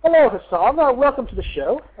 Hello, Hassan. Welcome to the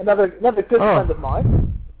show. Another good friend of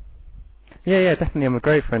mine. Yeah, definitely. I'm a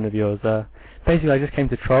great friend of yours. Basically, I just came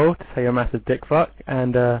to troll, to say you're a massive dick fuck,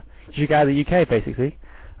 and you should get out of the UK, basically.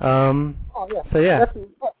 Oh, yeah. So, yeah. That's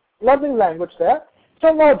lovely language there.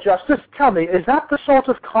 So, Lord Justice, tell me, is that the sort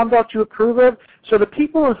of conduct you approve of? So the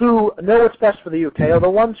people who know what's best for the UK are the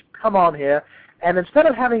ones who come on here, and instead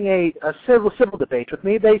of having a civil debate with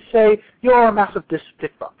me, they say, you're a massive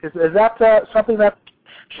dick fuck. Is that something that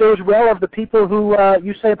shows well of the people who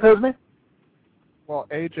you say oppose me? Well,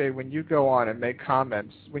 AJ, when you go on and make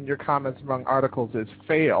comments, when your comments among articles is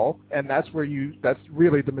fail, and that's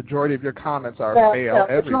really the majority of your comments are fail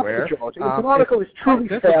everywhere. It's not the majority. If an article is truly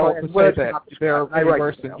fail and words not they're way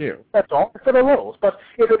worse than you. That's all. For the rules. But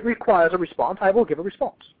if it requires a response, I will give a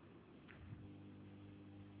response.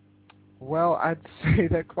 Well, I'd say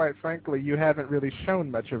that, quite frankly, you haven't really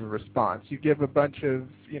shown much of a response. You give a bunch of,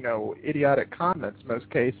 idiotic comments most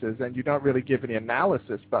cases, and you don't really give any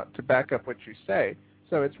analysis to back up what you say.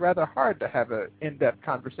 So it's rather hard to have an in-depth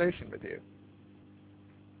conversation with you.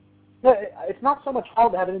 No, it's not so much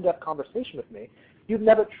hard to have an in-depth conversation with me. You've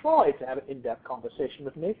never tried to have an in-depth conversation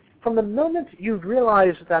with me. From the moment you've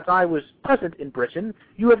realized that I was present in Britain,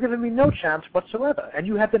 you have given me no chance whatsoever, and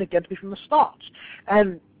you have been against me from the start.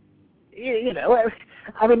 And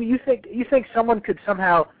I mean, you think someone could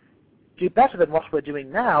somehow do better than what we're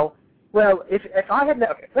doing now? Well, if I had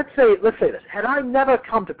never, let's say this, had I never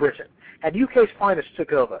come to Britain and UK's finest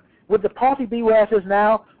took over, would the party be where it is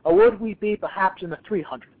now, or would we be perhaps in the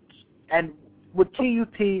 300s? And would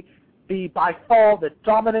TUP be by far the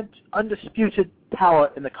dominant, undisputed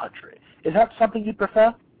power in the country? Is that something you'd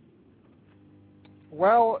prefer?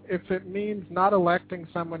 Well, if it means not electing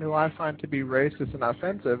someone who I find to be racist and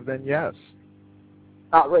offensive, then yes.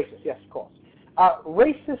 Racist, yes, of course.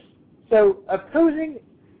 Racist, so opposing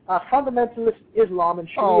fundamentalist Islam and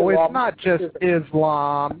Sharia law. Oh, it's not just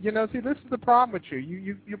Islam. See, this is the problem with you.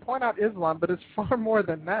 You point out Islam, but it's far more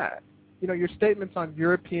than that. Your statements on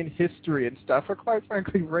European history and stuff are, quite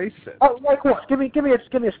frankly, racist. Oh, like what? Give me a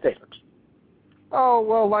statement. Oh,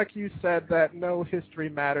 well, like you said, that no history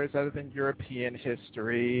matters other than European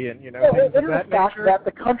history, and, things of that nature. That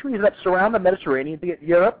the countries that surround the Mediterranean, be it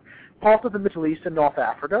Europe, part of the Middle East and North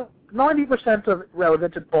Africa, 90% of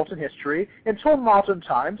relevant and important history until modern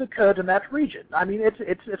times occurred in that region. I mean,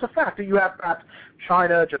 it's a fact. You have perhaps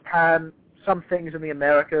China, Japan, some things in the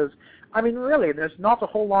Americas. I mean, really, there's not a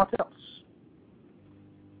whole lot else.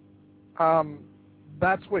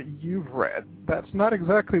 That's what you've read. That's not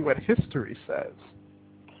exactly what history says.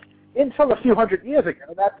 Until a few hundred years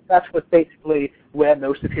ago, that's what basically where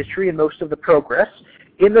most of history and most of the progress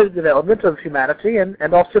in the development of humanity and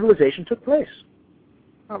our civilization took place.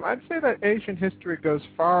 I'd say that Asian history goes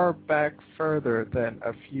far back further than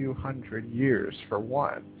a few hundred years, for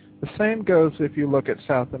one. The same goes if you look at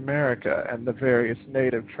South America and the various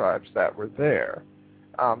native tribes that were there.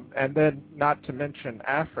 And then, not to mention,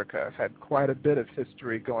 Africa had quite a bit of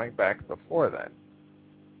history going back before then.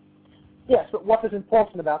 Yes, but what is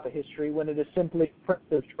important about the history when it is simply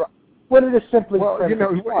primitive tribes? when it is simply... Well,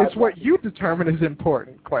 it's what you determine is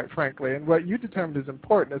important, quite frankly, and what you determine is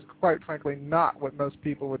important is, quite frankly, not what most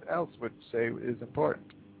people else would say is important.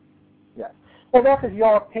 Yes. Well, that is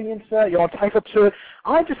your opinion, sir. You're entitled to it.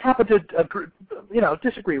 I just happen to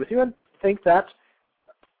disagree with you and think that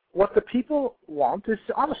what the people want is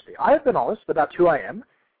honesty. I have been honest about who I am,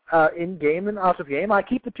 in game and out of game. I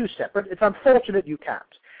keep the two separate. It's unfortunate you can't.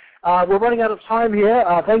 We're running out of time here.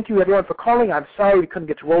 Thank you, everyone, for calling. I'm sorry we couldn't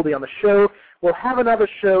get to Woldy on the show. We'll have another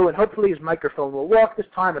show, and hopefully his microphone will work this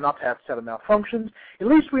time and not have set of malfunctions. At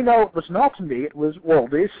least we know it was not me, it was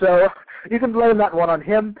Woldy, so you can blame that one on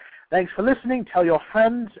him. Thanks for listening. Tell your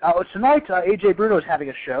friends. Tonight, AJ Bruno is having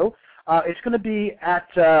a show. It's going to be at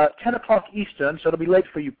 10 o'clock Eastern, so it'll be late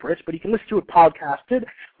for you, Brits, but you can listen to it podcasted.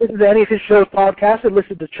 Listen to any of his shows podcasted.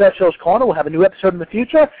 Listen to Churchill's Corner. We'll have a new episode in the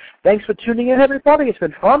future. Thanks for tuning in, everybody. It's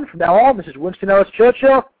been fun. From now on, this is Winston L.S.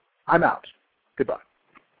 Churchill. I'm out. Goodbye.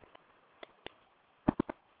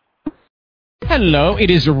 Hello, it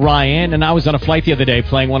is Ryan, and I was on a flight the other day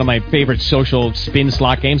playing one of my favorite social spin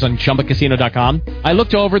slot games on ChumbaCasino.com. I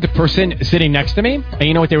looked over at the person sitting next to me, and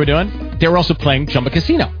you know what they were doing? They were also playing Chumba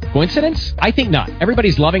Casino. Coincidence? I think not.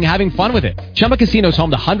 Everybody's loving having fun with it. Chumba Casino is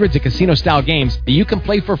home to hundreds of casino-style games that you can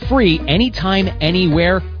play for free anytime,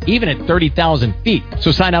 anywhere, even at 30,000 feet.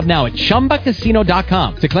 So sign up now at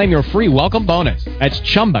ChumbaCasino.com to claim your free welcome bonus. That's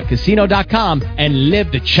ChumbaCasino.com and live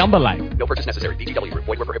the Chumba life. No purchase necessary. VGW. Void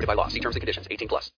where prohibited by law. See terms and conditions. 18+.